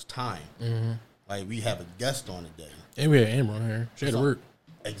disrespecting people's time. Mm-hmm. Like, we have a guest on today. And we had Amber on here. She had to work.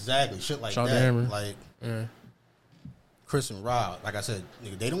 Exactly, shit like Shout out to that. Amber. Like Yeah. Chris and Rob, like I said,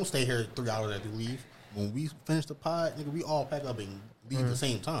 nigga, they don't stay here 3 hours after we leave. When we finish the pod, nigga, we all pack up and leave at the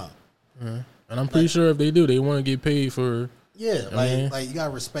same time. And I'm pretty sure if they do, they want to get paid for. Yeah, I mean, like you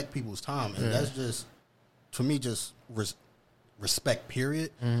gotta respect people's time, and that's just, to me, just respect.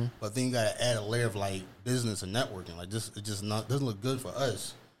 Period. But then you gotta add a layer of like business and networking. Like, this, it just not doesn't look good for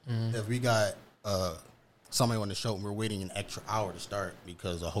us if we got somebody on the show and we're waiting an extra hour to start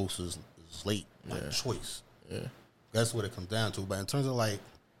because a host is late by choice. Yeah. That's what it comes down to. But in terms of like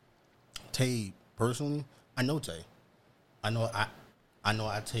Tay personally, I know Tay. I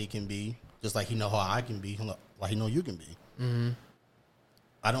know Tay can be just like he know how I can be, like he know you can be. Mm-hmm.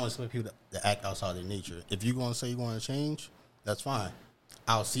 I don't expect people to act outside their nature. If you're going to say you're going to change, that's fine.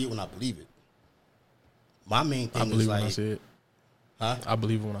 I'll see it when I believe it. My main thing I believe is when like, I see it. huh? I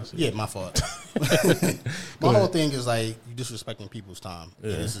believe when I see Yeah, it. my fault. My whole thing is like you disrespecting people's time.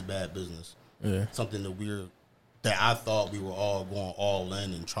 Yeah, this is bad business. Yeah. Something that I thought we were all going all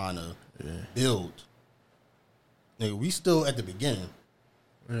in and trying to build. Nigga, we still at the beginning.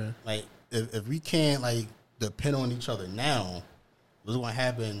 Yeah. Like, if we can't like depend on each other now, what's gonna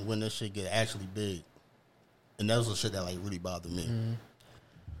happen when this shit get actually big? And that was the shit that like really bothered me.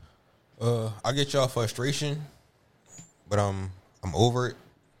 I get y'all frustration, but I'm over it.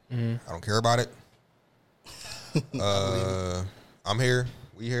 I don't care about it. I'm here.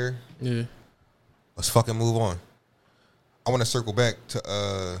 We here. Yeah. Let's fucking move on. I want to circle back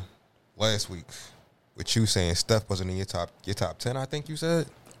to last week with you saying Steph wasn't in your top 10. I think you said.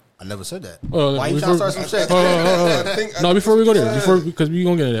 I never said that. Well, Why you trying to start some shit? No, before we go there, because we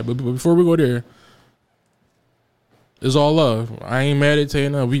gonna get into that, but before we go there, it's all love. I ain't mad at Tay.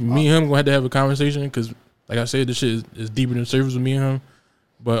 No, me and him gonna have to have a conversation because, like I said, this shit is deeper than the surface with me and him.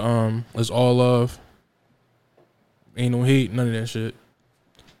 But it's all love. Ain't no hate, none of that shit.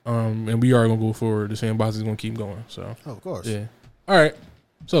 And we are gonna go forward. The SandBox is gonna keep going. So, Oh, of course. yeah. All right.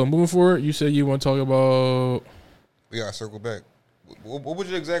 So moving forward, you said you want to talk about. We gotta circle back. What was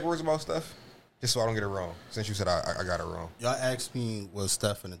your exact words about Steph? Just so I don't get it wrong. Since you said I got it wrong. Y'all asked me was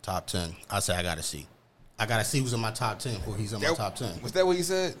Steph in the top 10. I said I gotta see. I gotta see who's in my top 10 or he's in my top 10. Was that what he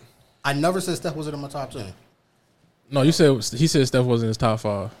said? I never said Steph was in my top 10. No, you said he said Steph wasn't his top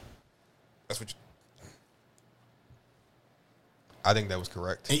 5. That's what. I think that was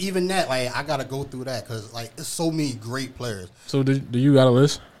correct. And even that, like, I gotta go through that because like it's so many great players. So do you got a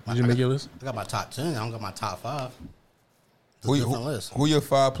list? Did you make your list? I got my top 10. I don't got my top 5. It's a different list. Who your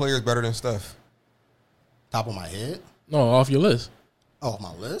 5 players better than Steph? Top of my head. No, off your list. Oh,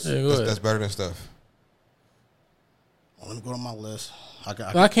 my list. Yeah, go ahead. That's better than Steph. Let me go to my list.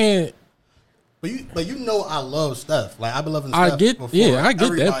 I can't. But you know I love Steph. Like I've been loving I Steph. get before that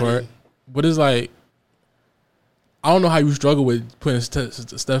everybody. part, but it's like I don't know how you struggle with putting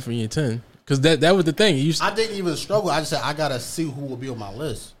Steph in your 10 because that was the thing. I didn't even struggle. I just said I gotta see who will be on my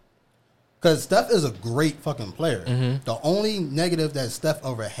list because Steph is a great fucking player. Mm-hmm. The only negative that Steph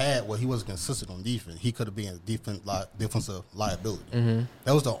ever had was he wasn't consistent on defense. He could have been a defensive liability. Mm-hmm.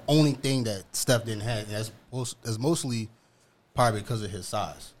 That was the only thing that Steph didn't have, and that's mostly probably because of his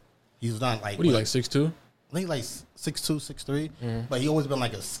size. He's not like what are you like 6'2"? I think like 6'2", 6'3", but he always been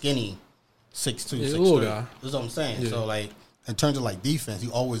like a skinny 6'2", Yeah, 6'3". little guy. That's what I'm saying. Yeah. So like in terms of like defense, he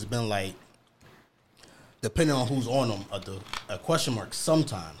always been like depending on who's on him a question mark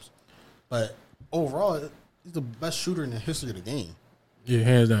sometimes. But overall, he's the best shooter in the history of the game. Yeah,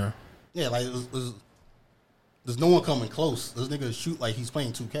 hands down. Yeah, like there's no one coming close. This nigga shoot like he's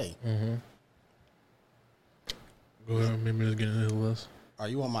playing 2K. Mm-hmm. Go ahead, maybe let's get into the list. Are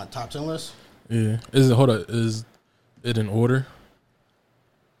you on my top 10 list? Yeah. Is it in order?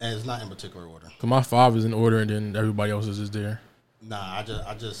 And it's not in particular order. Cause my 5 is in order, and then everybody else is just there. Nah,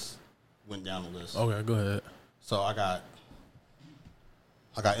 I just went down the list. Okay, go ahead. So I got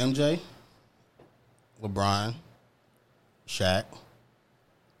MJ, LeBron, Shaq,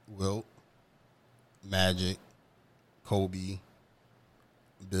 Wilt, Magic, Kobe,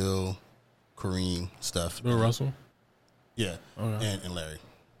 Bill, Kareem, Steph. Bill Russell. Yeah, Okay. and Larry.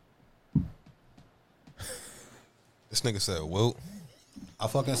 This nigga said Wilt. I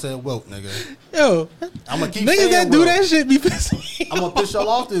fucking said Wilt, nigga. Yo, I'm gonna keep niggas saying that do Wilt. that shit be pissing me. I'm gonna piss y'all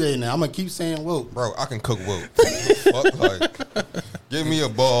off today now. I'm gonna keep saying Wilt. Bro, I can cook Wilt. Fuck, like, give me a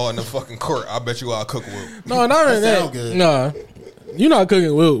ball in the fucking court. I bet you I'll cook Wilt. No, not really That that. sound good. Nah, you're not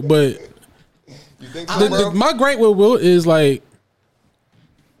cooking Wilt, but You think so, bro? my gripe with Wilt is like,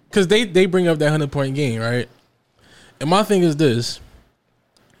 cause they bring up that 100-point game, right? And my thing is this: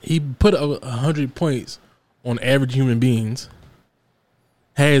 he put up 100 points on average human beings,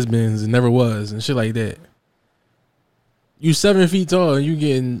 has-beens, and never was, and shit like that. You 7 feet tall and you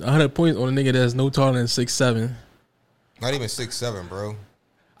getting 100 points on a nigga that's no taller than 6'7". Not even 6'7", bro.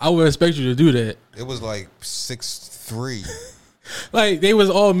 I would expect you to do that. It was like 6'3". Like they was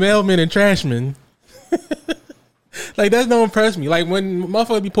all mailmen and trashmen. Like that's don't impress me. Like when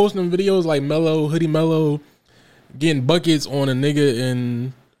motherfuckers be posting them videos like Mello, Hoodie Mello, getting buckets on a nigga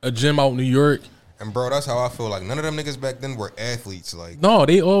in a gym out in New York. And bro, that's how I feel. Like none of them niggas back then were athletes. Like No,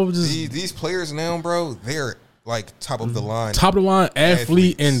 they all just these players now, bro, they're like top of the line. top of the line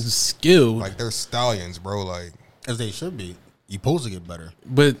athlete and Athletes. skill. Like they're stallions, bro. Like As they should be. You supposed to get better.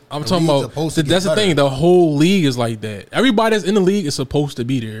 But I'm The talking league's about supposed to that's get the thing. better. The whole league is like that. Everybody that's in the league is supposed to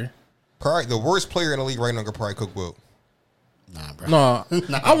be there. probably the worst player in the league right now could probably cook Wilt. Nah, bro. No,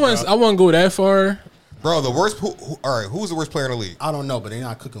 Nah, I wouldn't go that far. Bro, the worst. All right, who's the worst player in the league? I don't know, but they're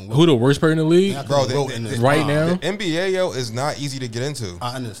not cooking Wilt. Who the worst player in the league? They're not Bro, cooking Wilt in this right prime. now? The NBA, yo, is not easy to get into.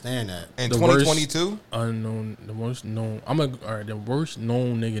 I understand that. In The worst 2022, unknown, the worst known. The worst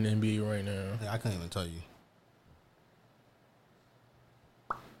known nigga in the NBA right now. I couldn't even tell you.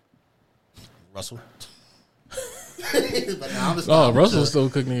 Russell. But nah, I'm just- Oh, I'm Russell's just- still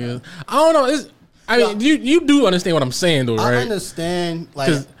cooking niggas. I don't know. I mean, you do understand what I'm saying though, I right? understand. Like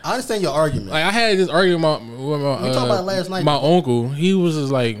 'Cause- I understand your argument. Like I had this argument with my We talked about it last night. my uncle. He was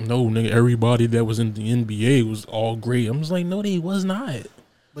just like, "No, nigga, everybody that was in the NBA was all great." I'm just like, "No, they was not.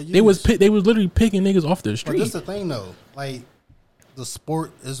 but you They was literally picking niggas off the But street." this is the thing though. Like the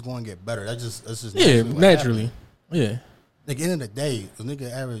sport is going to get better. That's just Yeah, what naturally. happened. Yeah, Like end of the day, the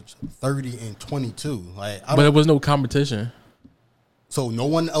nigga averaged 30 and 22. Like I but don't, it was no competition. so no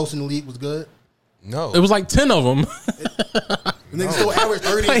one else in the league was good. no. It was like 10 of them. The nigga still averaged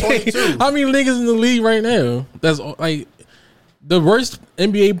 30 and 22. How many niggas in the league right now? That's like the worst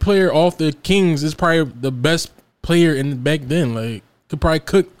NBA player off the Kings is probably the best player in back then. Like could probably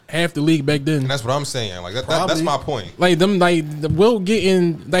cook half the league back then. And that's what I'm saying. Like that's Probably. my point. Like them, like the Will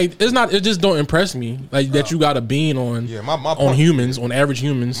getting like it's not. It just don't impress me. Like that you got a bean on. Yeah, my on point, humans, on average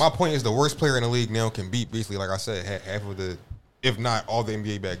humans. My point is the worst player in the league now can beat basically, like I said, half of the, if not all the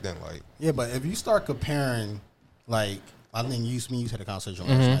NBA back then. Like Yeah, but if you start comparing, like I think you had a conversation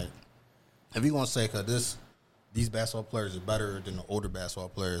Mm-hmm. last night. If you want to say because these basketball players are better than the older basketball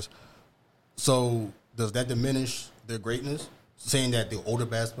players, so does that diminish their greatness? Saying that the older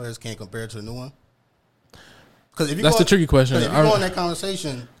basketball players can't compare to the new one? Because That's the tricky question. 'cause if you go in that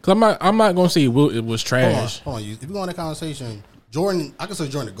conversation, Cause I'm not gonna say Will it was trash. hold on. If you go in that conversation, Jordan, I consider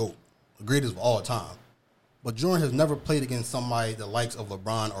Jordan the GOAT, the greatest of all time. But Jordan has never played against somebody the likes of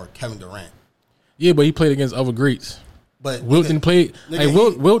LeBron or Kevin Durant. Yeah, but he played against other greats. But Wilt didn't play. nigga,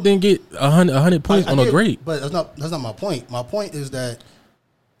 Like Wilt didn't get 100 points I on a get- great. But that's not my point. My point is that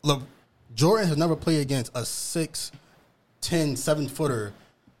look, Jordan has never played against a 6'10", 7-footer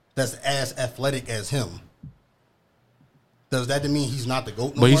that's as athletic as him. Does that mean he's not the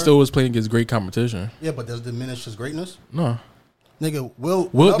GOAT no But he more? still was playing against great competition. Yeah, but does it diminish his greatness? No. Nigga, Will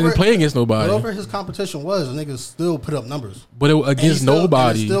didn't play against nobody. Whatever his competition was, the nigga still put up numbers. But against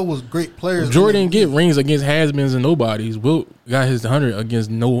nobody. And it still was great players. Jordan get rings against has-beens and nobodies. Wilt got his 100 against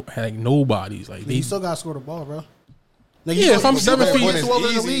nobodies. Like he still got to score the ball, bro. Nigga, Yeah, if I'm 7 feet, whoever's in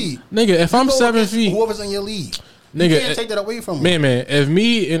the league. nigga, if I'm 7 feet, whoever's in your league, nigga, you can't take that away from him. Man, if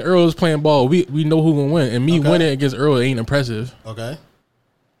me and Earl is playing ball, we know who gonna win, and me winning against Earl ain't impressive. Okay,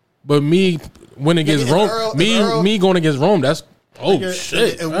 but me winning against if Rome, Earl- me going against Rome, that's nigga,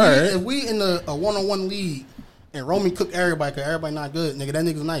 shit. If we in a one-on-one league and Romy cook everybody because everybody not good, nigga, that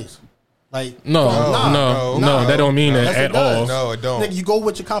nigga's nice. Like No, that don't mean that at all. No, it don't. Nigga, you go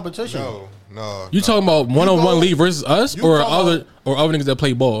with your competition. No. You talking about one-on-one league versus us, you or talking other niggas that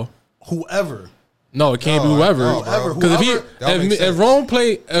play ball? Whoever. No, it can't be whoever. Because if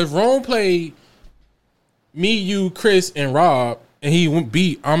Rome play me, you, Chris, and Rob, and he won't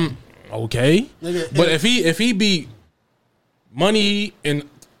beat, I'm okay. Nigga, but if he beat Money and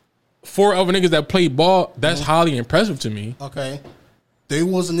 4 other niggas that play ball, that's highly impressive to me. Okay, they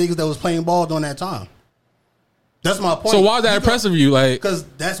was the niggas that was playing ball during that time. That's my point. So why is that impressive to you? Like, because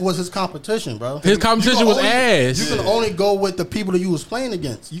that's was his competition, bro. His competition was ass. You can only go with the people that you was playing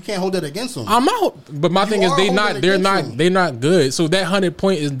against. You can't hold that against them. I'm not. But my thing is, they're not good. So that 100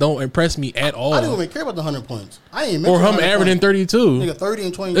 point don't impress me at all. I didn't even care about the 100 points. I ain't or him averaging 32. Nigga, 30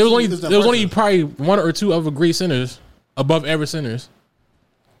 and 22. There was only probably 1 or 2 other great centers, above average centers.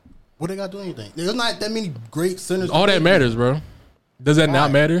 What they got to do anything? There's not that many great centers. All that matters, bro. Does that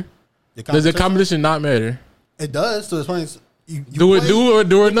not matter? Does the competition not matter? It does. So as far as you do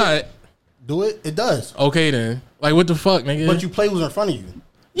it not. Do it. It does. Okay then. Like what the fuck, nigga? But you play who's in front of you.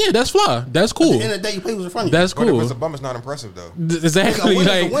 Yeah, that's fly. That's cool. At the end of the day, you play who's in front of you. That's cool. But if it's a bum, it's not impressive though. Exactly. Like,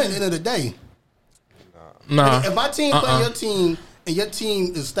 like a win at the end of the day. Nah. If my team play your team and your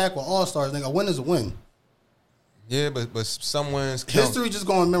team is stacked with all stars, nigga, a win is a win. Yeah, but some wins count. History just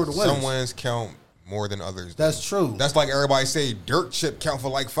gonna remember the winners. Some wins count more than others. That's true. That's like everybody say dirt chip count for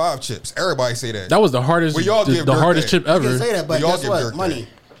like 5 chips. Everybody say that. That was the hardest. We all give the hardest Dirk chip ever. You can say that, but We all guess give what? Dirk Money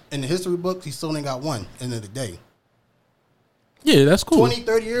in the history books, he still ain't got one. End of the day, Yeah, that's cool. 20,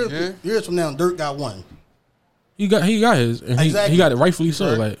 30 years from now, Dirk got one. He got his, and Exactly. he got it rightfully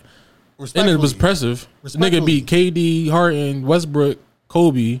so. Right. Like, and it was impressive. Nigga beat KD, Harden, Westbrook,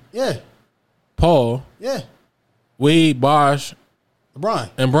 Kobe, Yeah, Paul, yeah. Wade, Bosh, LeBron.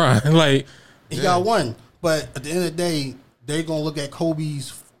 and Brian. Like, He got one. But at the end of the day, they're going to look at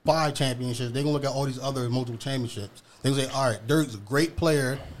Kobe's 5 championships. They're going to look at all these other multiple championships. They're going to say, all right, Dirk's a great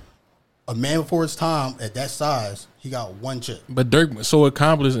player. A man before his time at that size, he got 1 chip. but Dirk was so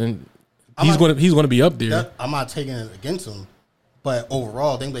accomplished, and he's going to be up there. I'm not taking it against him. But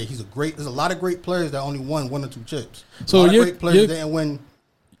overall, they think there's a lot of great players that only won 1 or 2 chips. So a lot of you're- great players that didn't win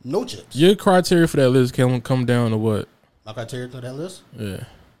no chips. Your criteria for that list can come down to what? My criteria to that list? Yeah.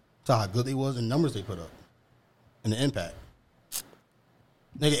 To how good they was and numbers they put up. And the impact.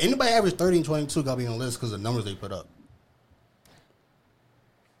 Nigga, anybody average 30 and 22 got to be on the list because of the numbers they put up.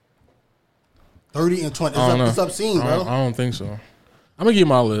 30 and 20. It's obscene, bro. I don't think so. I'm going to give you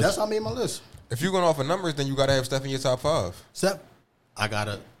my list. That's how I made my list. If you're going off of numbers, then you got to have Steph in your top 5. Except I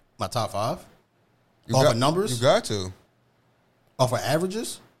got my top 5. You Off got, of numbers? You got to. Off of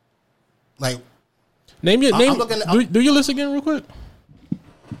averages. Like, Name your I'm name. looking at- Do your list again real quick.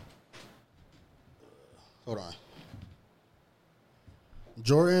 hold on.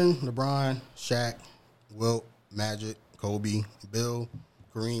 Jordan, LeBron, Shaq, Wilt, Magic, Kobe, Bill,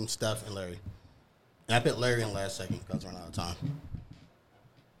 Kareem, Steph, and Larry. And I put Larry in the last second because I ran out of time.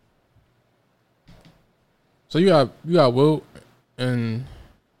 So you got Wilt, and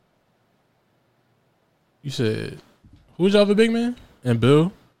you said who's your other big man? And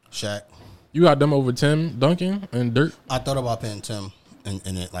Bill. Shaq. You got them over Tim Duncan and Dirk. I thought about putting Tim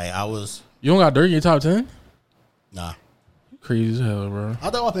in it. Like, I was, You don't got Dirk in your top 10? nah. Crazy as hell, bro. I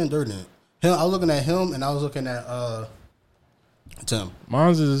thought about putting Dirt in it. I was looking at him and I was looking at Tim.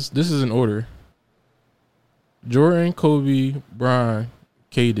 Mine's this is in order. Jordan, Kobe, Brian,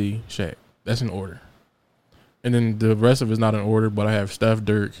 KD, Shaq. That's in order. And then the rest of it's not in order, but I have Steph,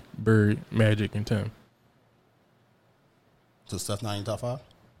 Dirk, Bird, Magic, and Tim. So Steph not in top 5?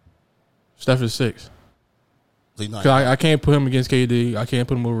 Steph is 6. So he's not. Cause I can't put him against KD. I can't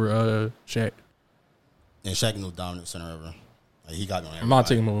put him over Shaq. And Shaq is no dominant center ever. Like, he got on everybody. I'm not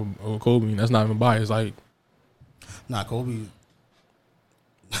taking him over Kobe. That's not even biased. Like, Nah, Kobe,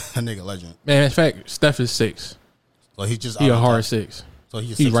 a nigga legend. man, in fact, Steph is 6. So he's just He a out on hard top. 6. So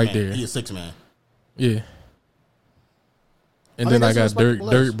he's He right man. there. He a 6 man. Yeah. And I then mean, I that's got a Dirk,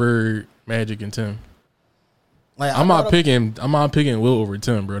 respectable list. Bird, Magic, and Tim. Like I'm not picking Will over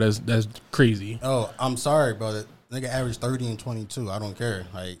Tim, bro. That's crazy. Oh, I'm sorry, bro. That nigga averaged 30 and 22. I don't care.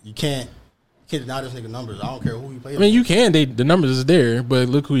 Like you can't deny this nigga numbers. I don't care who he plays. I mean, you can. The numbers is there, but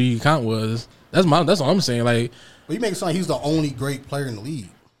look who he count was. That's what I'm saying. Like, but you make it sound like he's the only great player in the league.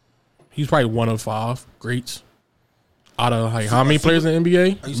 he's probably one of 5 greats out of like how many players in the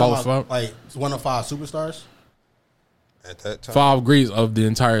NBA? Are you About talking 5. about, like one of 5 superstars? At that time, 5 greats of the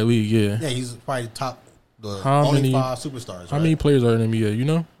entire league. Yeah. Yeah, he's probably the How only many- 5 superstars. How right? many players are in the NBA? You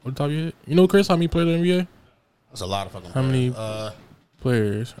know, off the top of your head? You know, Chris, how many players are in the NBA? That's a lot of fucking. How players. many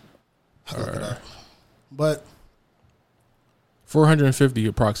players? I can look it up. But 450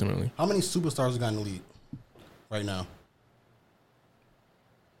 approximately. how many superstars got in the league right now?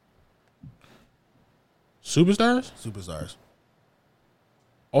 Superstars? Superstars.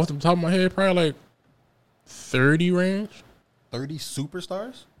 Off the top of my head, probably like 30 range. 30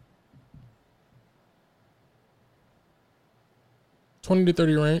 superstars? 20 to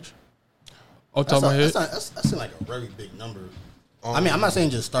 30 range. Off the top of my head. That's like a very big number. I mean, I'm not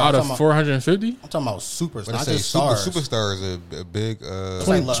saying just stars. Out I'm of talking 450? I'm talking about superstars, but not say just stars. superstar is a big. That's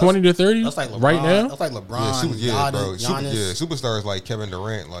like 20 to 30 That's like LeBron, right now? That's like LeBron, bro. Giannis. Superstars like Kevin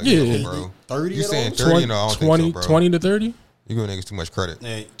Durant. Like, Yeah. yo, bro. 30 You of saying those? 30? No, I don't 20, think so, bro. 20 to 30? You giving niggas too much credit.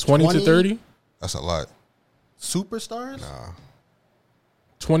 Yeah, 20 to 30? That's a lot. superstars? Nah.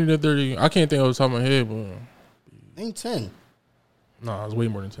 20 to 30. I can't think off the top of my head, but Name 10. nah, it's way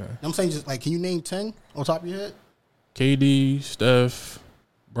more than 10. I'm saying just like, can you name 10 on top of your head? KD, Steph,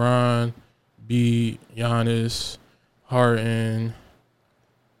 Bron, B, Giannis, Harden,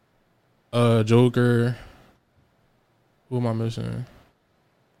 Joker. Who am I missing?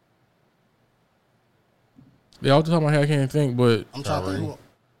 Yeah, off the top of my head, I can't think, but I'm trying to think.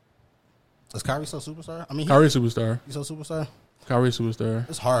 Is Kyrie still a superstar? I mean, Kyrie superstar. he's still a superstar. Kyrie superstar.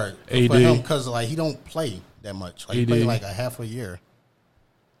 It's hard AD. for him because like he don't play that much. Like he AD. played like a half a year.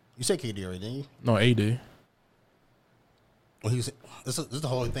 You said KD already, didn't you? No, AD. When he's this is the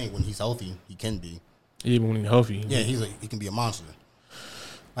whole thing. When he's healthy, he can be. Even when he's healthy. Yeah, he can be a monster.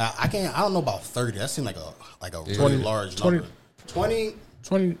 I don't know about 30. That seems like a really 20 large 20 number.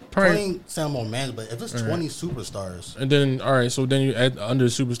 20 probably. sound more manageable, but if it's 20 superstars, And then, all right, so then you add under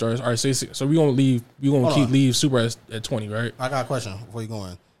superstars. All right, say so we gonna Hold keep on. leave super at 20, right? I got a question before you go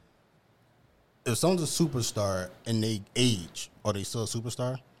in. If someone's a superstar and they age, are they still a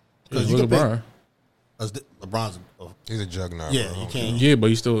superstar? Because you can LeBron. pick LeBron's. He's a juggernaut. Yeah, bro. he can't. Yeah, but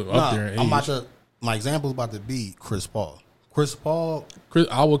he's still Nah, up there in I'm age. about to. My example is about to be Chris Paul. Chris Paul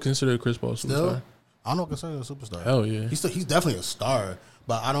I would consider Chris Paul a superstar. still. I don't consider him a superstar. Hell yeah. He's definitely a star,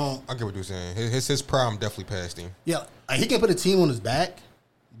 but I don't. I get what you're saying. His prime definitely passed him. Yeah, like, he can put a team on his back,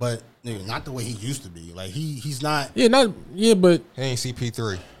 but nigga, not the way he used to be. Like he's not. Yeah, but He ain't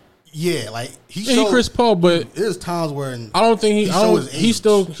CP3. Yeah, like he. he showed, Chris Paul, but There's times where I don't think he showed his he age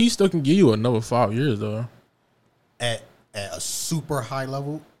still can give you another 5 years though. at a super high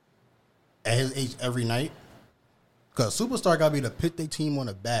level at his age every night. Because superstar got to be to put their team on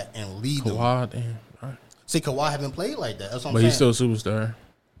the back and lead them. Kawhi, damn. All right. See, Kawhi haven't played like that. That's what I'm But saying. he's still a superstar.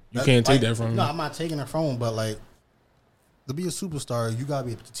 You can't take that from him. No, I'm not taking it from him, but like to be a superstar, you gotta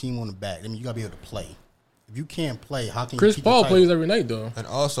be able to put the team on the back. I mean, you gotta be able to play. If you can't play, how can Chris you keep the Paul title? plays every night though, And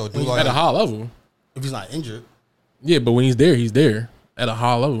also, do When he's like at a high level. If he's not injured, Yeah, but when he's there at a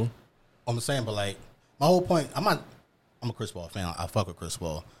high level. I'm saying. But like my whole point, I'm a Chris Paul fan. I fuck with Chris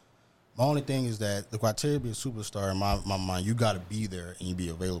Paul. My only thing is that the criteria to be a superstar in my mind, you gotta be there and you be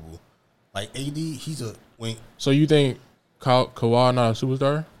available. Like AD, So you think Kawhi not a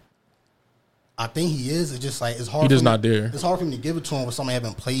superstar? I think he is. It's just like it's hard. He just for me- not there. It's hard for him to give it to him when somebody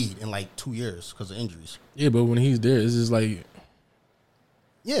haven't played in like 2 years because of injuries. Yeah, but when he's there, it's just like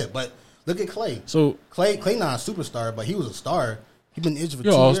Yeah, but look at Clay. so. Clay not a superstar, but he was a star. He been injured for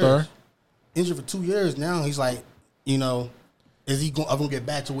You're 2 an years. all-star. Injured for 2 years now. He's like, is he gonna get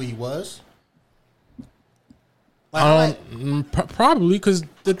back to where he was? Like, Probably because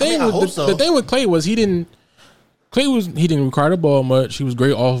the thing I with hope so. the thing with Clay was he didn't require the ball much. He was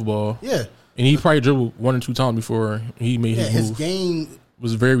great off ball. yeah, And he probably dribbled 1 or 2 times before he made yeah. his His move. game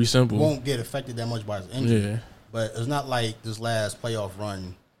Was very simple. won't get affected that much by his injury. Yeah. But it's not like this last playoff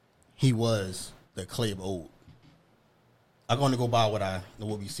run. He was the Clay of old. I'm going to go by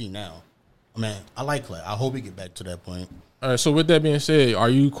what we see now. I mean, I like Clay. I hope he get back to that point. All right. So with that being said, are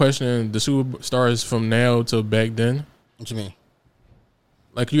you questioning the superstars from now to back then? What you mean?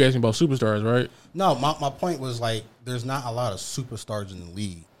 Like you asked me about superstars, right? No, my point was like there's not a lot of superstars in the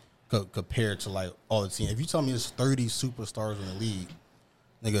league compared to like all the teams. If you tell me there's 30 superstars in the league,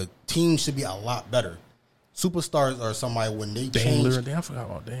 nigga, teams should be a lot better. superstars are somebody when they Dame change. Lillard. Damn, I forgot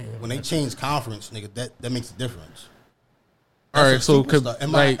about Dame. When they change conference, nigga, that makes a difference. All right, That's a so superstar,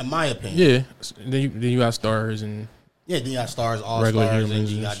 in my opinion, yeah. Then you got stars and then you got stars, all regular stars, and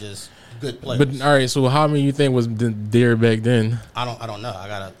humans you and got just good players. But all right, so how many you think was there back then? I don't know. I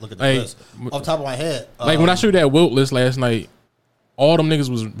gotta look at the Like, list off the top of my head. Like when I showed that Wilt list last night, all them niggas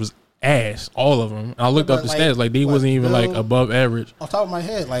was ass, all of them. I looked up the stats, like they wasn't even like above average. Off the top of my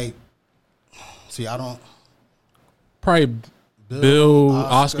head, like, see, I don't. Probably Bill,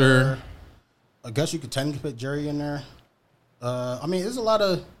 Oscar. I guess you could technically put Jerry in there. I mean, there's a lot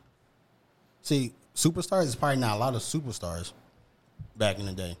of. See, superstars is probably not a lot of superstars back in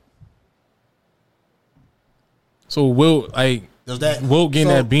the day. So Wilt, like, Wilt getting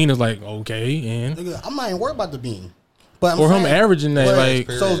that bean is like, okay, and nigga, I'm not even worried about the bean. But or him averaging that, like,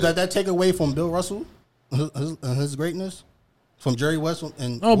 so does that take away from Bill Russell, his greatness, from Jerry West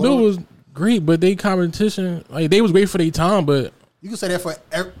and Bill was great, but they competition, like, they was great for their time, but you can say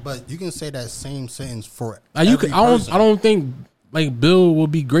that but you can say that same sentence for like, I don't think like Bill will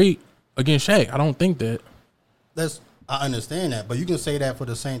be great against Shaq. I don't think that. I understand that, but you can say that for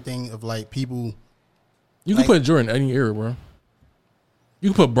the same thing of like people. You can put Jordan in any era, bro. You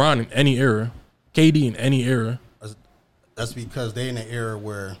can put Bron in any era, KD in any era. That's because they're in an era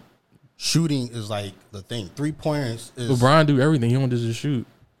where shooting is like the thing. 3-pointers is. LeBron do everything. He don't just shoot.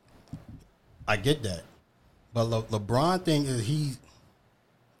 I get that, but LeBron thing is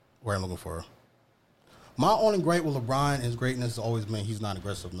where I'm looking for. My only gripe with LeBron, his greatness has always been he's not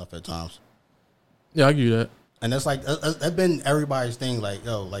aggressive enough at times. Yeah, I give you that. And that's like that's been everybody's thing. Like,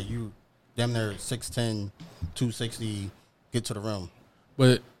 yo, like you, damn near 6'10", 260, get to the rim.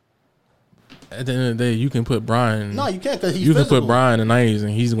 But at the end of the day, you can put Brian. No, you can't because he's. You physical. can put Brian in the 90s, and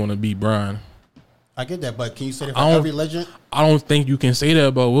he's going to beat Brian. I get that, but can you say that for every legend? I don't think you can say that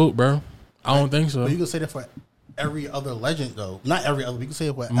about Wilt, bro. I don't think so. But you can say that for every other legend, though. Not every other. You can say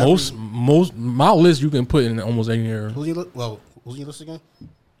it for most. My list you can put in almost any era. Who's your list again? You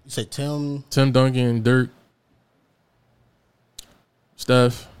say Tim Duncan, Dirk,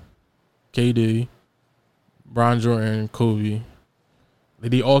 Steph, KD, Bron Jordan, Kobe.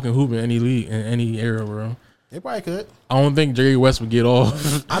 They all can hoop in any league in any era, bro. They probably could. I don't think Jerry West would get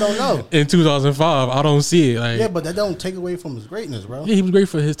off. I don't know. In 2005, I don't see it. Like, yeah, but that don't take away from his greatness, bro. Yeah, he was great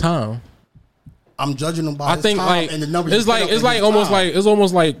for his time. I'm judging him by his time like, and the numbers. It's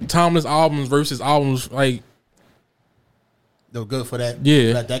almost like timeless albums versus albums like they were good for that. Yeah,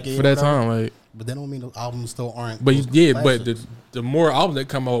 for that decade, for that time. Like, but that don't mean those albums still aren't. But yeah, classics. But the more albums that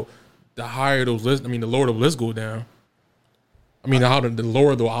come out, the higher those lists. I mean, the lower the lists go down. I mean, the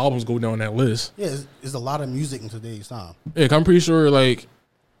lower the albums go down that list. Yeah, it's a lot of music in today's time. Yeah, I'm pretty sure like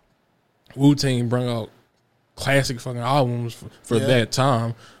Wu-Tang brought out classic fucking albums for that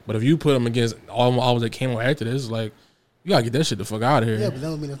time. But if you put them against all the albums that came out after this, like, you gotta get that shit the fuck out of here. Yeah, but that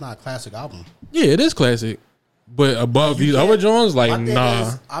doesn't mean it's not a classic album. Yeah, it is classic. But above these other joints, like,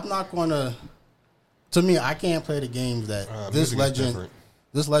 nah. I'm not gonna. To me, I can't play the games that this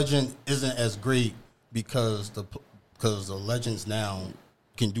legend isn't as great because the legends now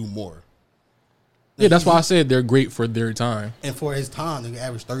can do more. Yeah, that's why I said they're great for their time. And for his time, they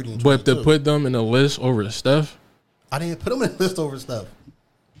average 30 and 22. But to put them in the list over Steph, I didn't put them in the list over Steph.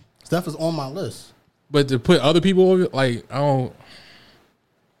 Steph is on my list. But to put other people over, like, I don't.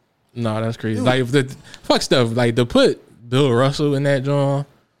 Nah, that's crazy. Dude. Like, fuck Steph. Like, to put Bill Russell in that joint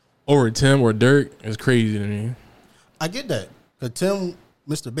over Tim or Dirk is crazy to me. I get that. Because Tim,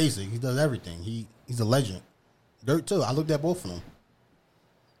 Mr. Basic, he does everything. He's a legend. Dirk, too. I looked at both of them.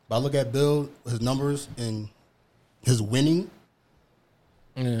 But I look at Bill, his numbers, and his winning.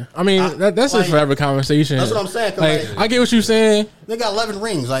 Yeah. I mean, that's a forever conversation. That's what I'm saying. Like, I get what you're saying. They got 11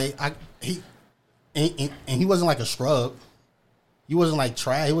 rings. Like, he wasn't like a scrub. He wasn't like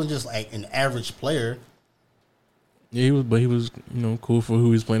trash. He wasn't just like an average player. Yeah, he was cool for who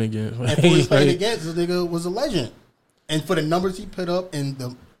he was playing against. And who he was playing against, this nigga was a legend. And for the numbers he put up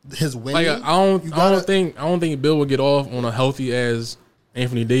and his winning, like, I don't think Bill would get off on a healthy as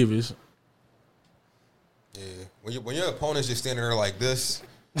Anthony Davis. Yeah, when your opponent's just standing there like this,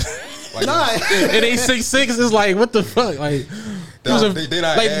 like, nah, it ain't 6'6". It's like, what the fuck, like. Them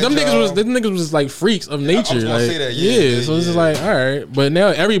niggas was like freaks of nature. I was gonna say that, so it's just like, all right, but now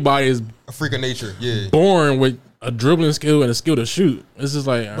everybody is a freak of nature. Yeah, born with a dribbling skill and a skill to shoot. It's just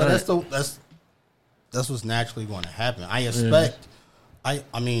like, but that's what's naturally going to happen. I expect. I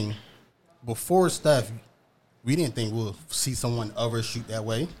mean, before Steph, we didn't think we'll see someone ever shoot that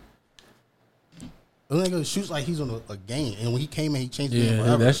way. The nigga shoots like he's on a game, and when he came in, he changed the game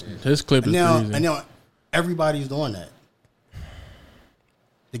forever. His clip is crazy. And now everybody's doing that.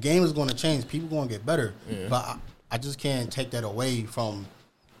 The game is going to change. People going to get better. Yeah. But I just can't take that away from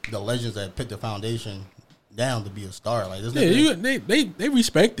the legends that put the foundation down to be a star. Like this they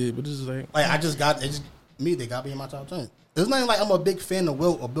respect it, but it's just like I just got they got me in my top 10. It's not even like I'm a big fan of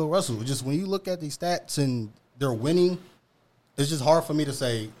Wilt or Bill Russell. It's just when you look at these stats and they're winning, it's just hard for me to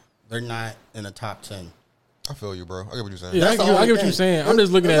say they're not in the top 10. I feel you, bro. I get what you're saying. yeah, I That's get the only what you're thing. saying. I'm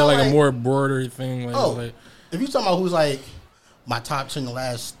just looking It's at not like a like- more broader thing. Like, If you talking about who's like my top 10 in the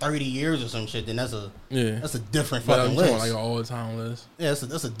last 30 years or some shit, then that's a different but fucking I'm talking list. like an all time list. Yeah,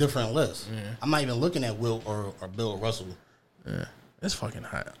 that's a different list. Yeah. I'm not even looking at Wilt or Bill Russell. Yeah, it's fucking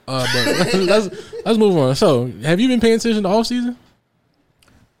hot. But let's move on. So, have you been paying attention to off season?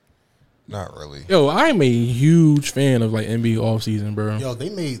 Not really. Yo, I'm a huge fan of like NBA off season, bro. Yo, they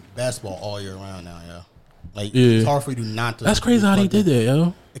made basketball all year round now, yo. Like, Yeah. it's hard for you to not to. That's crazy how they did that,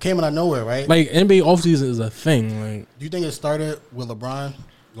 yo. It came out of nowhere, right? Like NBA off season is a thing. Like, Do you think it started with LeBron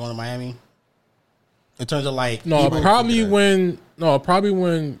going to Miami? In terms of like, no, people- probably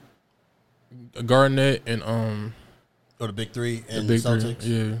when Garnett and or the big three the and big Celtics.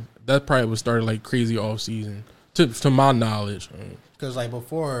 three, yeah, that probably was started like crazy off season to my knowledge. Because like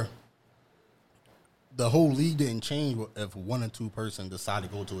before, the whole league didn't change if one or two person decide to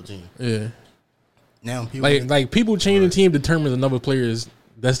go to a team. Yeah, Now people like people changing team determines another player's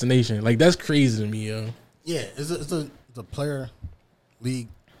destination. Like that's crazy to me, yo. yeah, it's a player league.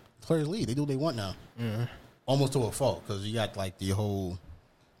 Players league. They do what they want now. Yeah. Almost to a fault because you got like the whole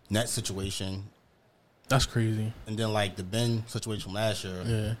net situation, That's crazy. and then like the Ben situation from last year.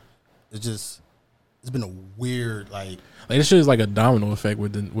 Yeah. It's been a weird like This shit is like a domino effect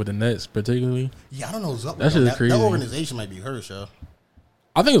with the Nets, particularly. yeah, I don't know what's up. That with shit them. is crazy. That organization might be hurt, yo.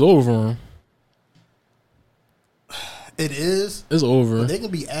 I think it's over for him. It is. It's over. But they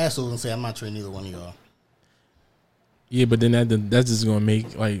can be assholes and say I'm not trading either one of y'all. Yeah, but then that's just gonna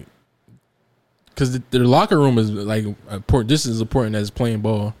make like, because their locker room is like important, just as important as playing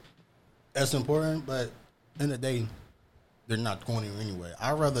ball. That's important, but in the day, they're not going anywhere.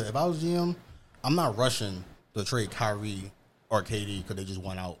 I'd rather, if I was GM, I'm not rushing to trade Kyrie or KD because they just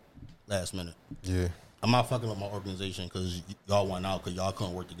went out last minute. Yeah. I'm not fucking up my organization because y'all went out because y'all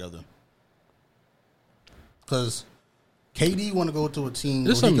couldn't work together. Because KD want to go to a team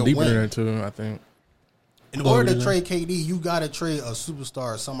There's where he something can deeper win. than that too. I think. In What order were to you trade KD, you got to trade a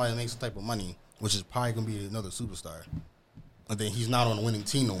superstar, somebody that makes the type of money, which is probably going to be another superstar. And then he's not on a winning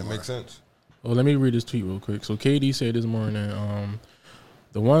team no That more. makes sense. Well, let me read this tweet real quick. So KD said this morning,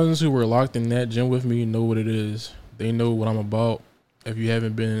 the ones who were locked in that gym with me know what it is. They know what I'm about. If you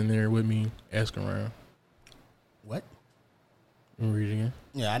haven't been in there with me, ask around. What? Let me read it again.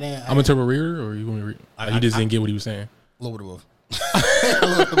 Yeah, I didn't. I'm a terrible reader, or you gonna read? You just didn't get what he was saying. A little bit of both. A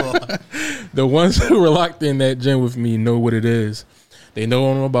little bit of both. The ones who were locked in that gym with me know what it is. They know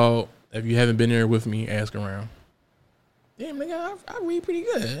what I'm about. If you haven't been there with me, ask around. Damn, nigga, I read pretty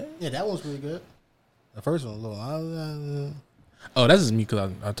good. Yeah, that one's pretty good. The first one, a little. Oh, that's just me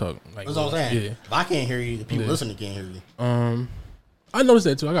because I talk like. That's what I'm saying. Yeah. If I can't hear you, the people Yeah. listening can't hear you. I noticed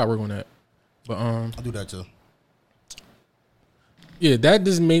that too. I got to work on that. But I do that too. yeah, that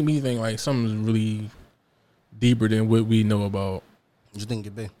just made me think like something's really deeper than what we know about. What you think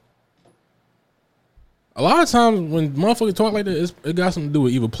it be? A lot of times when motherfuckers talk like that, it got something to do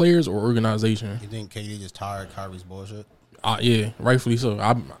with either players or organization. You think KD just tired of Kyrie's bullshit? Yeah, rightfully so.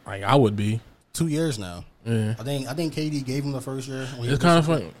 I would be. 2 years now. Yeah. I think KD gave him the first year. when he It's was kind of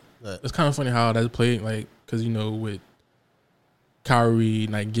with- funny. But It's kind of funny how that's played, like, because with Kyrie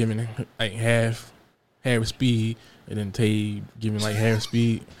like giving like half speed, and then Tay giving like half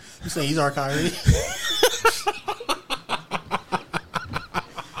speed. you say he's our Kyrie?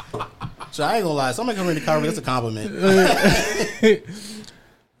 So I ain't gonna lie. Somebody coming to Kyrie, that's a compliment.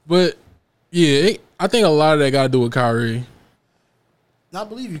 But yeah, I think a lot of that got to do with Kyrie. I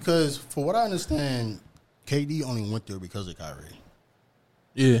believe you because for what I understand, KD only went there because of Kyrie.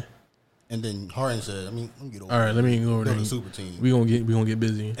 Yeah. And then Harden said, let me get over All right, let me go over Go there. to the super team. We gonna get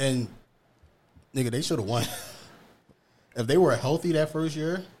busy. And nigga, they should have won. If they were healthy that first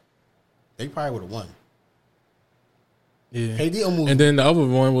year, they probably would have won. Yeah. KD almost And then the other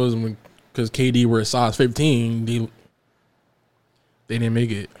one was because KD were a size 15, they didn't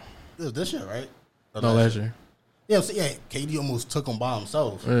make it. it was this year, right? Or No, last year. Yeah, so yeah, KD almost took him by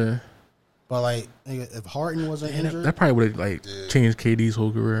himself. Yeah. But like, nigga, if Harden wasn't injured, That probably would have like changed KD's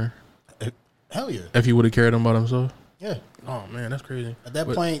whole career hell yeah, if he would have cared about himself. yeah. Oh man, that's crazy. At that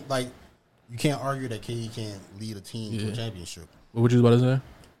But- point, like, you can't argue that KD can't lead a team to Yeah. a championship. What you about to say?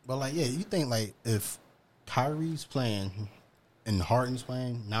 But like, yeah, you think like if Kyrie's playing and Harden's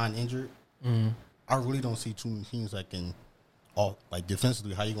playing non-injured, Mm-hmm. I really don't see too many teams that can all like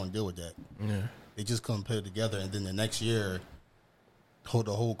defensively, how you gonna deal with that? Yeah. They just couldn't put it together, and then the next year, the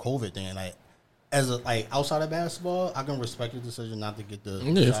whole COVID thing. Like as a like outside of basketball, I can respect the decision not to get the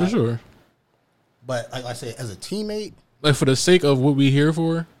Yeah, shot. for sure. But like I said, as a teammate, Like for the sake of what we here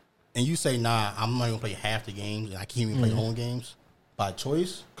for. and you say, nah, I'm not gonna play half the games, and I can't even play home games by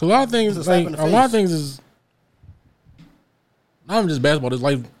choice. Cause a lot of things, It's a slap like in the a lot of face. things is not even just basketball. It's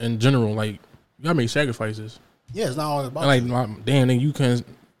life in general. Like you gotta make sacrifices. Yeah, it's not all about And you. like damn, then you can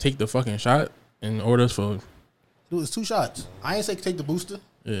take the fucking shot in order for Dude, it's 2 shots. I ain't say take the booster.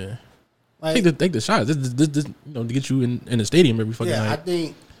 yeah. Like, Take the shot. This you know to get you in the stadium every fucking yeah, I night.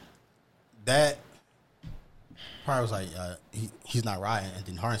 think that probably was like he's not riding, and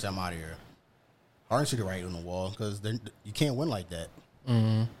then Harden said, "I'm out of here." Harden should have right on the wall because you can't win like that.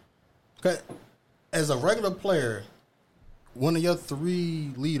 Mm-hmm. 'Cause as a regular player, one of your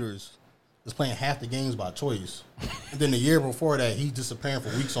 3 leaders is playing half the games by choice, and then the year before that, he's disappearing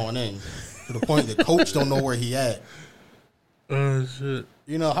for weeks on end to the point that coach don't know where he at. Oh shit!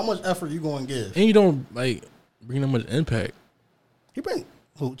 You know how much effort you going to give? And you don't like bring that much impact. He bring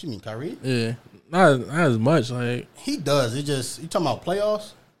who? What you mean, Kyrie? Yeah, not as much. Like He does. It just you talking about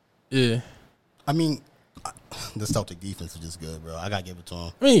playoffs? yeah, I mean, the Celtic defense is just good, bro. I gotta give it to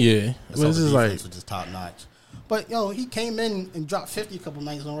him. I mean yeah. The But Celtic this is defense like was just top notch. But he came in and dropped 50 a couple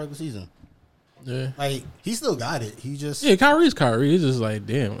nights on regular season. yeah. Like he still got it. He just Yeah, Kyrie's Kyrie. It's just like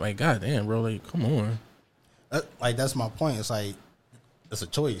damn, like goddamn, bro. Like come on. that's my point. It's like it's a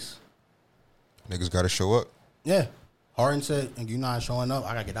choice. Niggas got to show up. Yeah, Harden said, "If you're not showing up,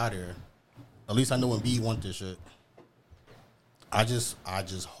 I gotta get out of here." At least I know when B want this shit. I just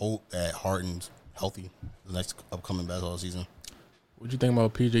hope that Harden's healthy the next upcoming basketball season. What you think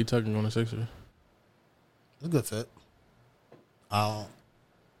about PJ Tucker on the Sixers? It's a good fit. I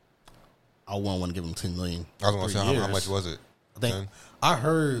wouldn't want to give him $10 million. I was going to say, how much was it? I think 10? I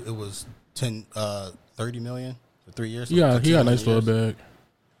heard it was $30 million for 3 years. So He got a 10 nice little years, bag.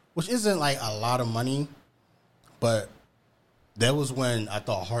 which isn't like a lot of money, but that was when I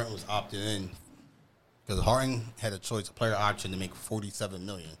thought Harden was opted in because Harden had a choice, a player option to make $47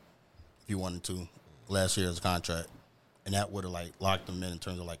 million if he wanted to last year's contract, and that would have like locked him in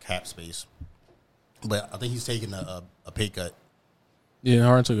terms of like cap space. But I think he's taking a pay cut, Yeah,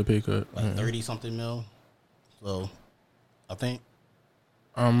 Harden took a pay cut. like 30 something mil. So I think.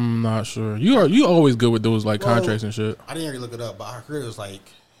 I'm not sure. You always good with those like contracts and shit. I didn't really look it up, but I heard it was like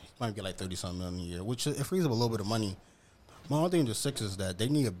he might get like 30 something million a year, which it frees up a little bit of money. My only thing with the Sixers is that they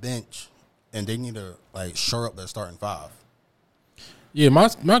need a bench and they need to like shore up their starting 5. Yeah, my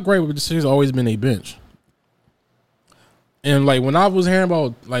gripe with the Sixers always been a bench. And like when I was hearing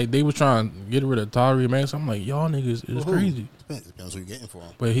about like they was trying to get rid of Tyrese Maxey, I'm like, y'all niggas is crazy. Depends who you're getting for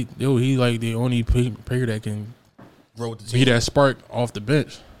him. But he like the only player that can Grow with the be team. that spark off the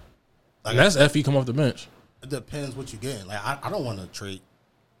bench. Like, And that's Effie come off the bench. it depends what you're getting. Like I don't want to trade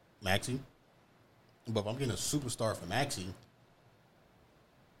Maxey, but if I'm getting a superstar for Maxey,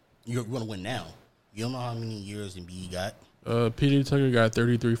 you're going to win now. You don't know how many years Embiid got. PJ Tucker got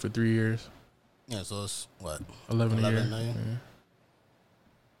 33 for 3 years. Yeah, so it's what 11 a year. million?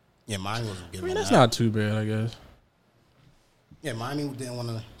 Yeah, mine was I giving. mean, that's that. not too bad, I guess. Yeah, Miami didn't want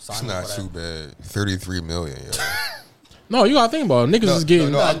to sign. It's him not for too that. bad. 33 million, yo. No, you gotta think about it. Niggas is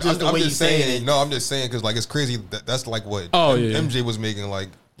getting. I'm just the way you saying. saying it. No, I'm just saying because like it's crazy. That's like what MJ was making. Like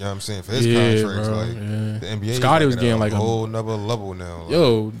you know what I'm saying for his Yeah, contracts. bro, Like yeah. the NBA, Scotty is was getting like a a- whole nother level now. Like,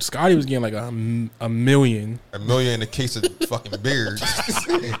 Yo, Scotty was getting like a million. $1 million in the case of fucking beers.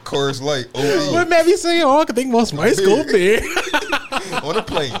 Coors Light, What OD man be saying? Oh, I can think about some high school beer. on a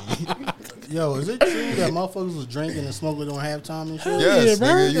plane. Yo, is it true that motherfuckers was drinking and smoking on halftime and shit? Yes, bro.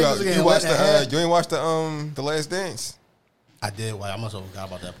 nigga. Niggas You getting watched wet in the head. you ain't watched the Last Dance. I did. Why? I must have forgot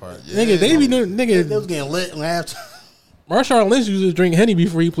about that part. Nigga, they be doing. They Nigga, was getting lit on halftime. Marshawn Lynch used to drink Henny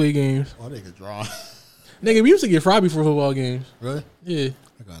before he played games. Oh, they could draw. Nigga, we used to get fried before football games. Really? Yeah,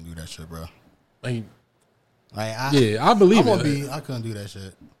 I couldn't do that shit, bro. like Like, I believe it. I couldn't do that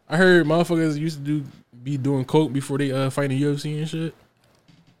shit. I heard motherfuckers used to be doing coke before they fight in the UFC and shit.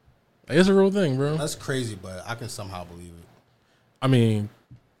 Like, it's a real thing, bro. That's crazy, but I can somehow believe it. I mean,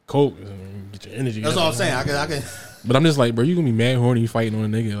 coke I mean, get your energy. That's up. all I'm saying. I can. But I'm just like, bro, you gonna be mad horny fighting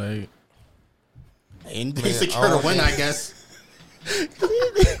on a nigga like. Anything secure to win, I guess. They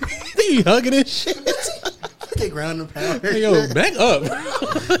be hugging and shit. Get ground and pound. Hey, yo, back up.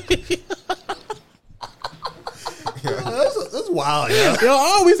 That's wild, yo. Yo,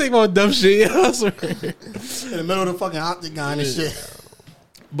 I always think about dumb shit. Yo, I swear. In the middle of the fucking octagon and shit.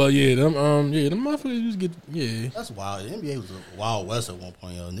 But yeah, them motherfuckers just get That's wild. The NBA was a wild west at one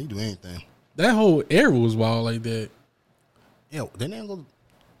point, yo. And they do anything. That whole era was wild like that. Yeah, they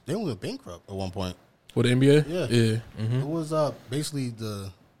went bankrupt at one point. With the NBA? Yeah. Yeah. It was basically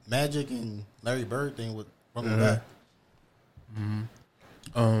the Magic and Larry Bird thing with running back.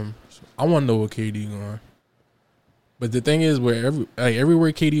 I want to know what KD going. But the thing is,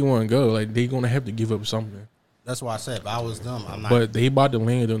 everywhere KD want to go, like they gonna have to give up something. That's why I said if I was them, I'm not. But they about to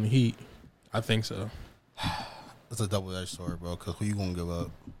land on the Heat. I think so. It's a double-edged sword, bro. Because who you gonna give up?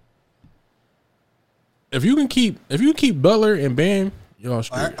 If you can keep Butler and Bam, y'all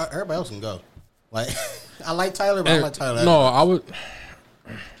straight. Everybody else can go. Like I like Tyler, but I like Tyler. No, I would.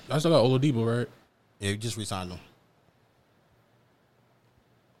 I still got Oladipo, right? Yeah, you just re-signed him.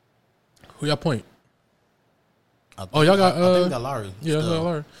 Who y'all point? I think, Y'all got. I think we got Lowry. Yeah, still, got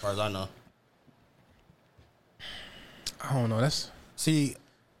Lowry. as far as I know. I don't know. That's See,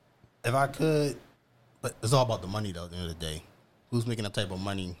 if I could, but it's all about the money though. At the end of the day, who's making that type of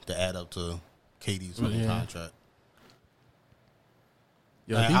money to add up to KD's fucking contract?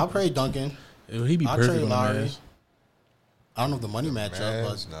 yeah. I'll trade Duncan. He be I'll perfect trade on the Lowry. Mavs. I don't know if the money match up,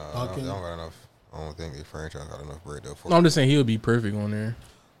 but No, they Duncan, don't got enough. I don't think the franchise got enough bread though. No, I'm just saying he'll be perfect on there.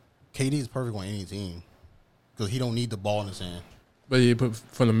 KD is perfect on any team because he don't need the ball in his hand. But yeah, but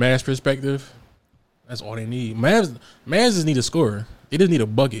from the Mavs perspective, that's all they need. Mavs just need a scorer. They just need a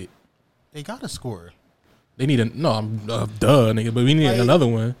bucket. They got to score. They need duh, nigga. But we need another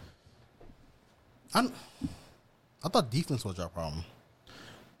one. I thought defense was our problem.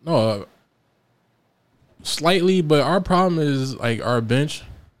 No, slightly, but our problem is like our bench,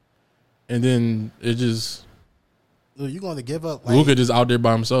 and then it just You're going to give up. Like, Luka just out there by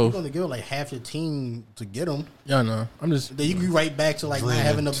you're himself. going to give up like half your team to get him. Yeah, I know. I'm just Then you can be right back to like not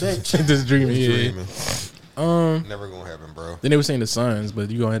having a bench. just dreaming. Yeah. Dreaming. Never gonna happen, bro. Then they were saying the Suns, but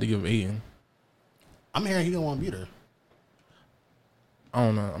you gonna have to give Aiden. I'm hearing he don't want to be there. I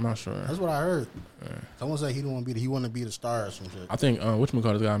don't know. I'm not sure. That's what I heard. Someone said he don't want to be there. He want to be the star or some shit. I think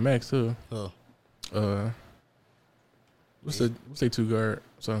whatchamacallit got Max too. So, What's the two guard?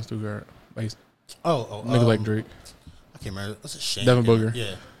 Suns two guard. Like nigga like Drake. I can't remember. That's a shame. Devin Booker.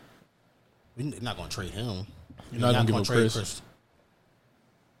 Yeah. We're not going to trade him. You're not gonna give up Chris.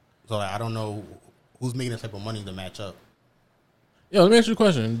 So like, I don't know who's making that type of money to match up. Yeah, let me ask you a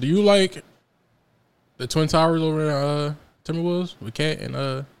question. Do you like the Twin Towers over in Timberwolves with Cat and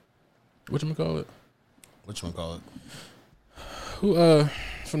whatchamacallit? Who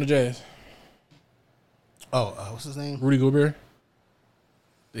from the Jazz? What's his name? Rudy Gobert.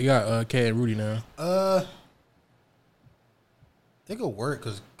 They got Cat and Rudy now. They could work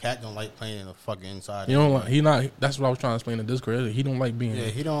because Cat don't like playing in the fucking inside. He don't like. He not. That's what I was trying to explain in Discord. He don't like being. Yeah,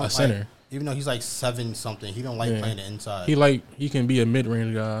 he don't a center. like, even though he's like 7 something, he don't like playing the inside. He can be a mid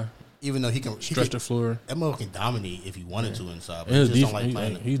range guy. Even though he can Stretch the floor. That mother can dominate if he wanted to inside, but And he just don't like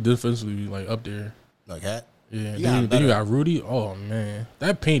playing it. he's defensively like up there. Like Cat. Yeah. He Then got you got Rudy. Oh man,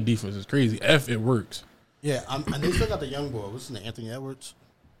 that paint defense is crazy. It works. Yeah, and they still got the young boy. What's his name? Anthony Edwards.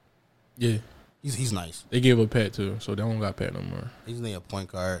 Yeah. He's nice. They gave up Pat too, so they don't got Pat no more. He's need a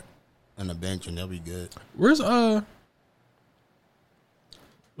point guard and a bench, and they'll be good. Where's what's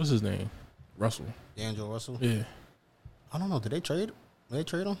his name? Russell. D'Angelo Russell. Yeah. I don't know. Did they trade him? Did they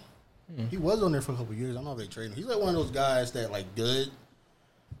trade him? He was on there for a couple years. I don't know if they traded him. He's like one of those guys that like good,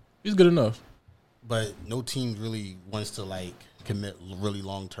 He's good enough. but no team really wants to like commit really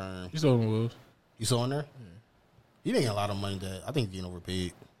long term. He's still on the Wolves. You still on there? Yeah. He making a lot of money. That I think he's getting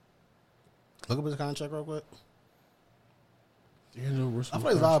overpaid. Look up his contract real quick. D'Angelo Russell. I feel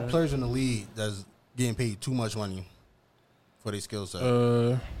like there's a lot of players in the league that's getting paid too much money for their skill set.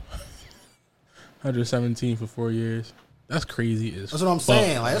 117 for 4 years. That's crazy. That's what I'm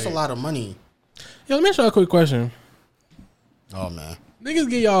saying. Like that's a lot of money. Yo, let me ask y'all a quick question. Oh man, Niggas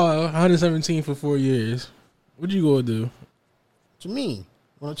get y'all 117 for 4 years. What you gonna do? what you mean?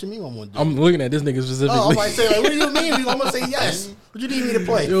 What you mean? I'm gonna do? I'm looking at this nigga specifically. Oh, I'm about to say, like, what do you mean? I'm gonna say yes. What you need me to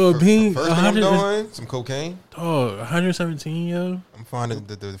play? Yo, Bean, First thing I'm doing, some cocaine. Oh, 117, yo. I'm finding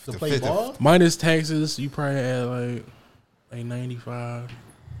the to the play fifth. ball, Minus taxes, you probably at like 95.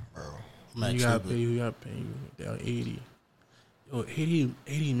 Bro. I'm You gotta pay you down 80. Yo, 80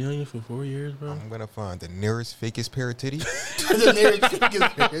 million for 4 years, bro. I'm gonna find the nearest fakest pair of titties the nearest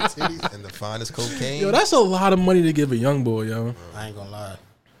titties. and the finest cocaine. Yo, that's a lot of money to give a young boy, yo. I ain't gonna lie.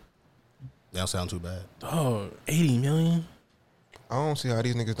 They don't sound too bad. Oh, 80 million? I don't see how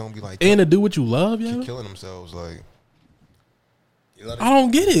these niggas don't be like And to do what you love, yo? killing themselves. Like, I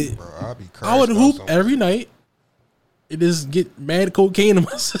don't get it. bro, I'll be I would crashed out hoop somewhere. every night and just get mad cocaine in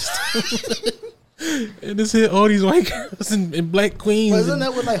my system. And this hit all these white girls and black queens. But isn't and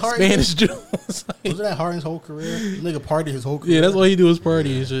that what like Harden? Spanish Jews? Wasn't that Harden's whole career? Nigga partied his whole career. Yeah, that's all he do is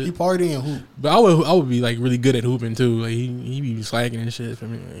party and shit. He party and hoop. But I would be like really good at hooping too. Like he be slacking and shit for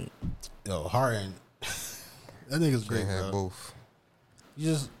me. Like, Yo, Harden, that nigga's great, Can't have bro. both.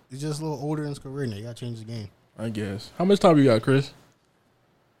 He's just a little older in his career now. You gotta change the game. I guess. How much time you got, Chris?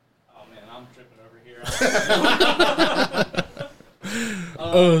 Oh man, I'm tripping over here.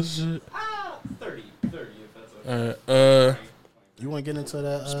 Oh shit. 30 if that's okay. You want to get into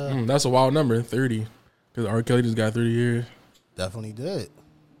that? That's a wild number, 30. Because R. Kelly just got 30 years. Definitely did.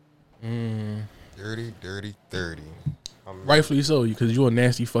 Dirty 30. Rightfully so, because you're a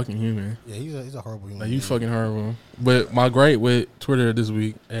nasty fucking human. Yeah, he's a horrible human. Like, you being. fucking horrible. But my gripe with Twitter this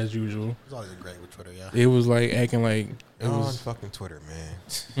week, as usual, It's always great with Twitter, yeah. it was like acting like it Y'all on was. fucking Twitter, man.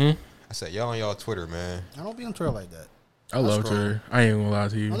 Hmm? I said, y'all on y'all Twitter, man. I don't be on Twitter like that. I love scroll. Twitter. I ain't gonna lie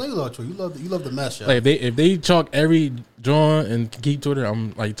to I you. know you love Twitter. You love the mess, yeah. Like if they chalk every John and keep Twitter,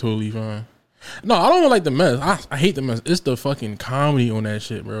 I'm like totally fine. No, I don't like the mess. I hate the mess. It's the fucking comedy on that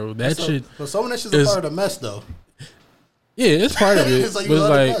shit, bro. That shit. But some of that shit's is- a part of the mess, though. Yeah, it's part of it. It's like but you it's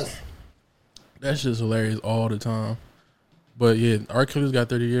love like the mess. that shit's hilarious all the time. But yeah, R. Kelly's got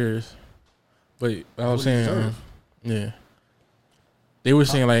 30 years. But I was What do you saying, deserve? yeah, they were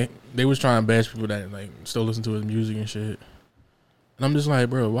saying like they was trying to bash people that like still listen to his music and shit. And I'm just like,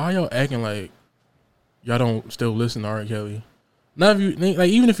 bro, why y'all acting like y'all don't still listen to R. Kelly? Now, if you like,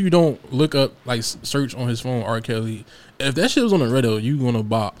 even if you don't look up like search on his phone R. Kelly, if that shit was on the radio, you gonna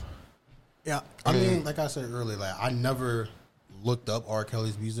bop. Yeah, I mean, like I said earlier, like I never looked up R.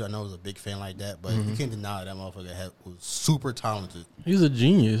 Kelly's music. I know I was a big fan like that, but you can't deny that motherfucker was super talented. He's a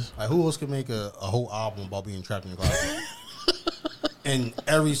genius. Like, who else could make a whole album about being trapped in the closet? And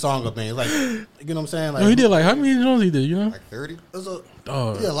every song of man, like, you know what I'm saying? Like, Yo, he did like how many songs he did? You know, Like 30? There's a,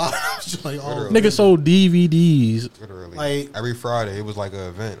 Dog. he did a lot. Of, like, all Nigga sold DVDs. Literally. Like- every Friday, it was like an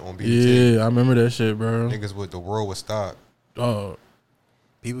event on BET. Yeah, I remember that shit, bro. Niggas with the world would stop. Dog.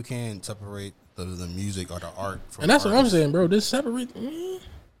 people can't separate the music or the art from. And that's what I'm artists. saying, bro. This separate.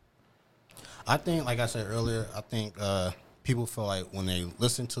 I think, like I said earlier, I think people feel like when they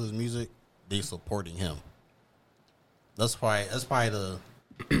listen to his music, they supporting him. That's probably the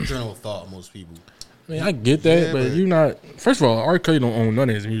general thought of most people. I mean, I get that, Yeah, but but- you're not. First of all, R. Kelly don't own none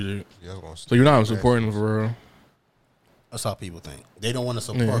of his music, Yeah, I was gonna so you're not say supporting him for real. That's how people think. They don't want to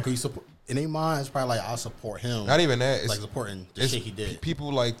support. Yeah. Cause you support in their mind, it's probably like I'll support him. Not even that. It's It's like supporting the it's shit he did.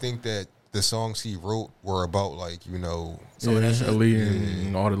 People like think that the songs he wrote were about like, you know, Some of that shit. Aaliyah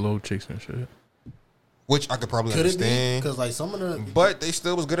and all the little chicks and shit. which I could probably Could it be? understand. Because like some of the But they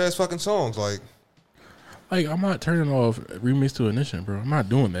still was good ass fucking songs. Like, Like, I'm not turning off remix to Ignition, bro. I'm not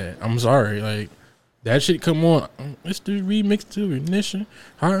doing that. I'm sorry. Like, that shit come on. It's the remix to Ignition.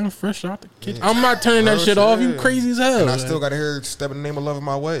 Hot and fresh out the kitchen. I'm not turning that Real shit off. You shit. crazy as hell. and I Like, still gotta hear "Step in the Name of Love" in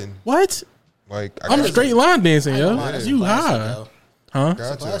my wedding. what? Like, I'm got straight line dancing, yo. That's a You classic, high. though. Huh? It's a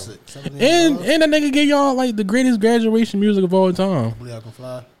Got to. classic. And that nigga gave y'all, like, the greatest graduation music of all time. Believe I Can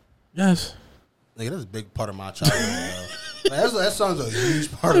Fly. Yes. Nigga, that's a big part of my childhood. Yo. Like, that song's a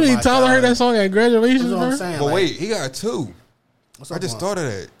huge part I of mean, my Tyler heard that childhood. song at graduation, That's what I'm bro. saying. But like, wait, he got two. what's I up just one? thought of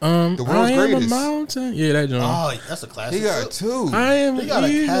that. The I world's am greatest. a mountain. Yeah, that joint. Oh, that's a classic. He got two. I am He got a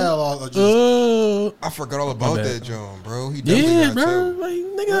eagle. catalog of just. Oh. I forgot all about bad. that, John, bro. He definitely Yeah, got bro. two.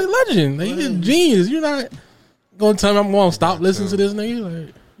 Like, nigga, like legend. Like, he's a genius. You're not gonna tell me I'm gonna stop listening to this nigga.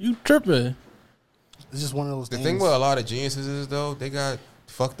 Like, you tripping. It's just one of those The things. thing with a lot of geniuses is though they got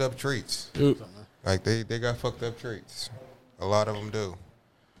fucked up traits. Dude. Like they got fucked up traits. A lot of them do.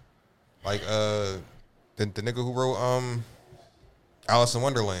 Like the nigga who wrote Alice in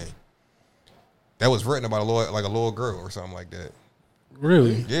Wonderland. That was written about a little girl or something like that.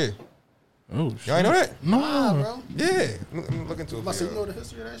 Really? Yeah, Oh shit. y'all ain't know that? Nah, bro. Yeah, let me look into it. I say, you for know y'all. the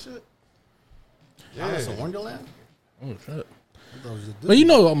history of that shit? Yeah. Alice in Wonderland? Oh shit. I thought it was just But you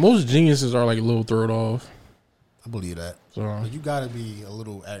know, most geniuses are like a little thrown off. I believe that. So But you gotta be a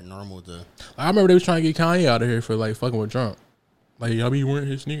little abnormal to. I remember they was trying to get Kanye out of here for like fucking with Trump. Like, y'all be wearing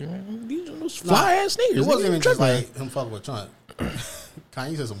his sneakers. Man, these are those fly ass sneakers. It wasn't Nigga, even you just tripping. like him fucking with Trump.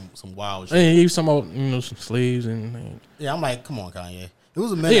 Kanye said some wild shit. And he was talking about, you know, some slaves and Yeah, I'm like, come on, Kanye. It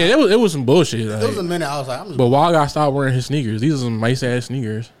was a minute. yeah, it was some bullshit. It was a Like, minute. I was like, I'm just. but why I gotta stop wearing his sneakers? These are some nice ass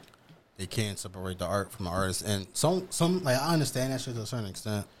sneakers. They can't separate the art from the artist, and some like I understand that shit to a certain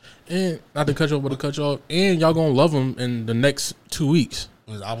extent. And not to cut you off, but to cut you off. And y'all gonna love him in the next 2 weeks.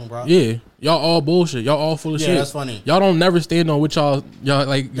 When his album brought, Yeah, y'all all bullshit. Y'all all full of Yeah, shit. that's funny. Y'all don't never stand on what y'all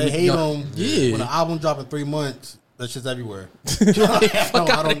like. they hate y'all, him. Yeah, When the album drop in 3 months, that shit's everywhere. I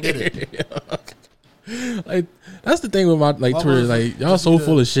don't get it. Like that's the thing with my like Twitter. Like y'all so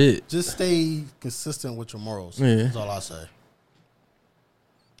full of shit. Just stay consistent with your morals. Yeah. That's all I say.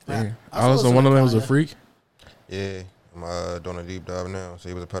 Yeah. Alice in Wonderland was a freak. Yeah, I'm doing a deep dive now. So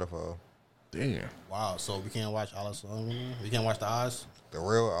he was a pedophile. Damn. Wow. So we can't watch Alice in Wonderland? We can't watch The Oz? The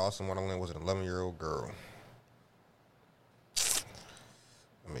real Alice in Wonderland was an 11-year-old girl.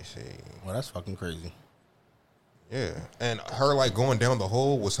 Let me see. Well, that's fucking crazy. Yeah, and her like going down the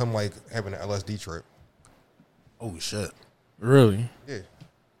hole was him like having an LSD trip. Oh shit. Really? Yeah.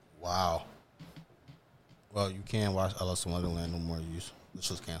 Wow. Well, you can't watch Alice in Wonderland no more. It's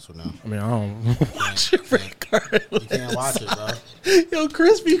just canceled now. I mean, I don't watch it regardless. You can't watch it, bro. Yo,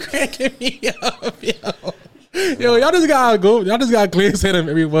 Crispy cracking me up, yo. Yo, y'all just gotta go. Y'all just gotta glance at him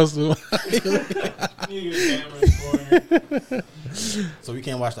every once in a while. So we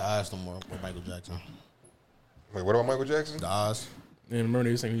can't watch The Oz no more with Michael Jackson. Wait, what about Michael Jackson? The Oz. And remember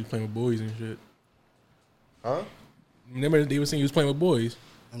they were saying he was playing with boys and shit. Huh? Remember they were saying he was playing with boys.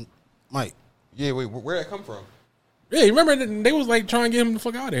 And Mike. Yeah, wait, where'd that come from? Yeah, you remember they was like trying to get him the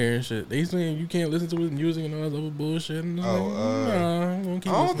fuck out of here and shit. They saying you can't listen to his music and all that other bullshit. And I don't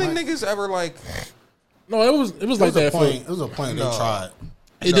think niggas ever like. No, it was like that. It was a point they tried.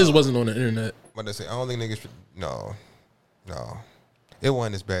 It just wasn't on the internet. But I say I don't think niggas should. No, it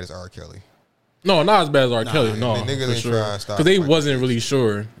wasn't as bad as R. Kelly. No, not as bad as R. Kelly. No, the niggas for ain't sure. trying to stop Because they Michael wasn't Jackson. really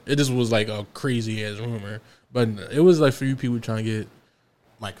sure. It just was like a crazy ass rumor. But it was like for you people trying to get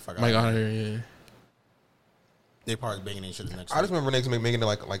Mike out of here. Yeah. They probably banging and shit the next I just remember niggas making it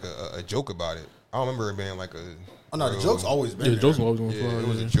like a joke about it. I don't remember it being like a. Oh no, the joke's always been Yeah, there. jokes were always going to Yeah, fly. it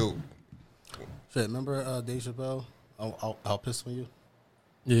was a joke. Shit, remember Dave Chappelle? I'll piss on you.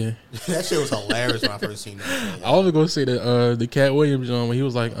 Yeah. That shit was hilarious when I first seen that. I was gonna say that the Cat Williams John when he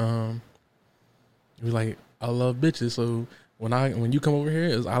was like I love bitches, so when you come over here,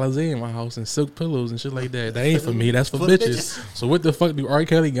 it's Alizé in my house and silk pillows and shit like that. That ain't for me, that's for bitches. So what the fuck do R.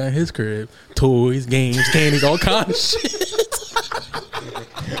 Kelly got in his crib? Toys, games, candies, all kind of shit.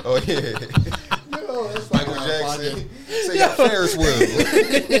 Oh yeah. Yo, it's Michael Jackson. Say got Ferris wheel.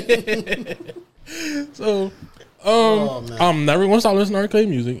 So man. I'm never gonna stop listening to R. Kelly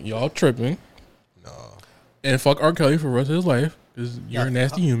music. Y'all tripping. No. And fuck R. Kelly for the rest of his life. Because you're a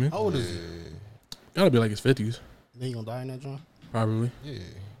nasty human. How old is he? Gotta be like his 50s. Then he gonna die in that joint? Probably. Yeah.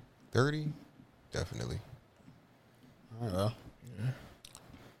 30? Definitely. All right, well. Yeah.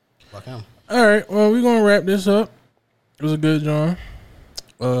 Fuck him. All right, well, we're gonna wrap this up. It was a good John.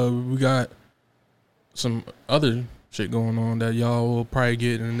 We got some other shit going on that y'all will probably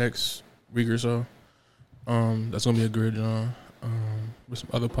get in the next week or so. That's gonna be a good John. With some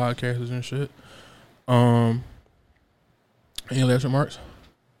other podcasters and shit. Any last remarks?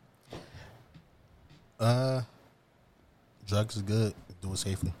 Drugs is good. Do it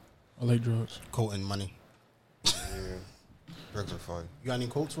safely. I like drugs. Quote and money. Yeah. Drugs are fun. You got any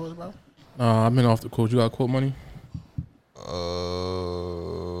quotes for us, bro? I've been off the quote. You got quote money?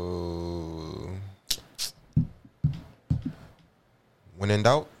 When in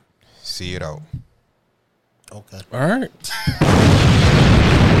doubt, see it out. Okay. All right.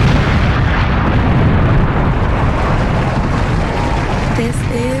 This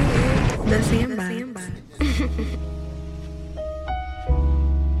is the SandBox.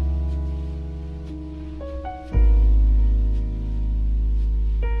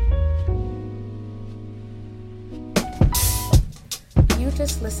 You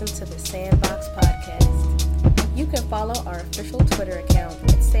just listened to the SandBox Podcast. You can follow our official Twitter account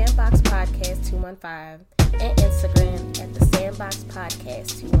at SandBox Podcast 215 and Instagram at the SandBox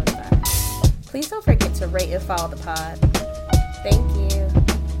Podcast 215. Please don't forget to rate and follow the pod. Thank you.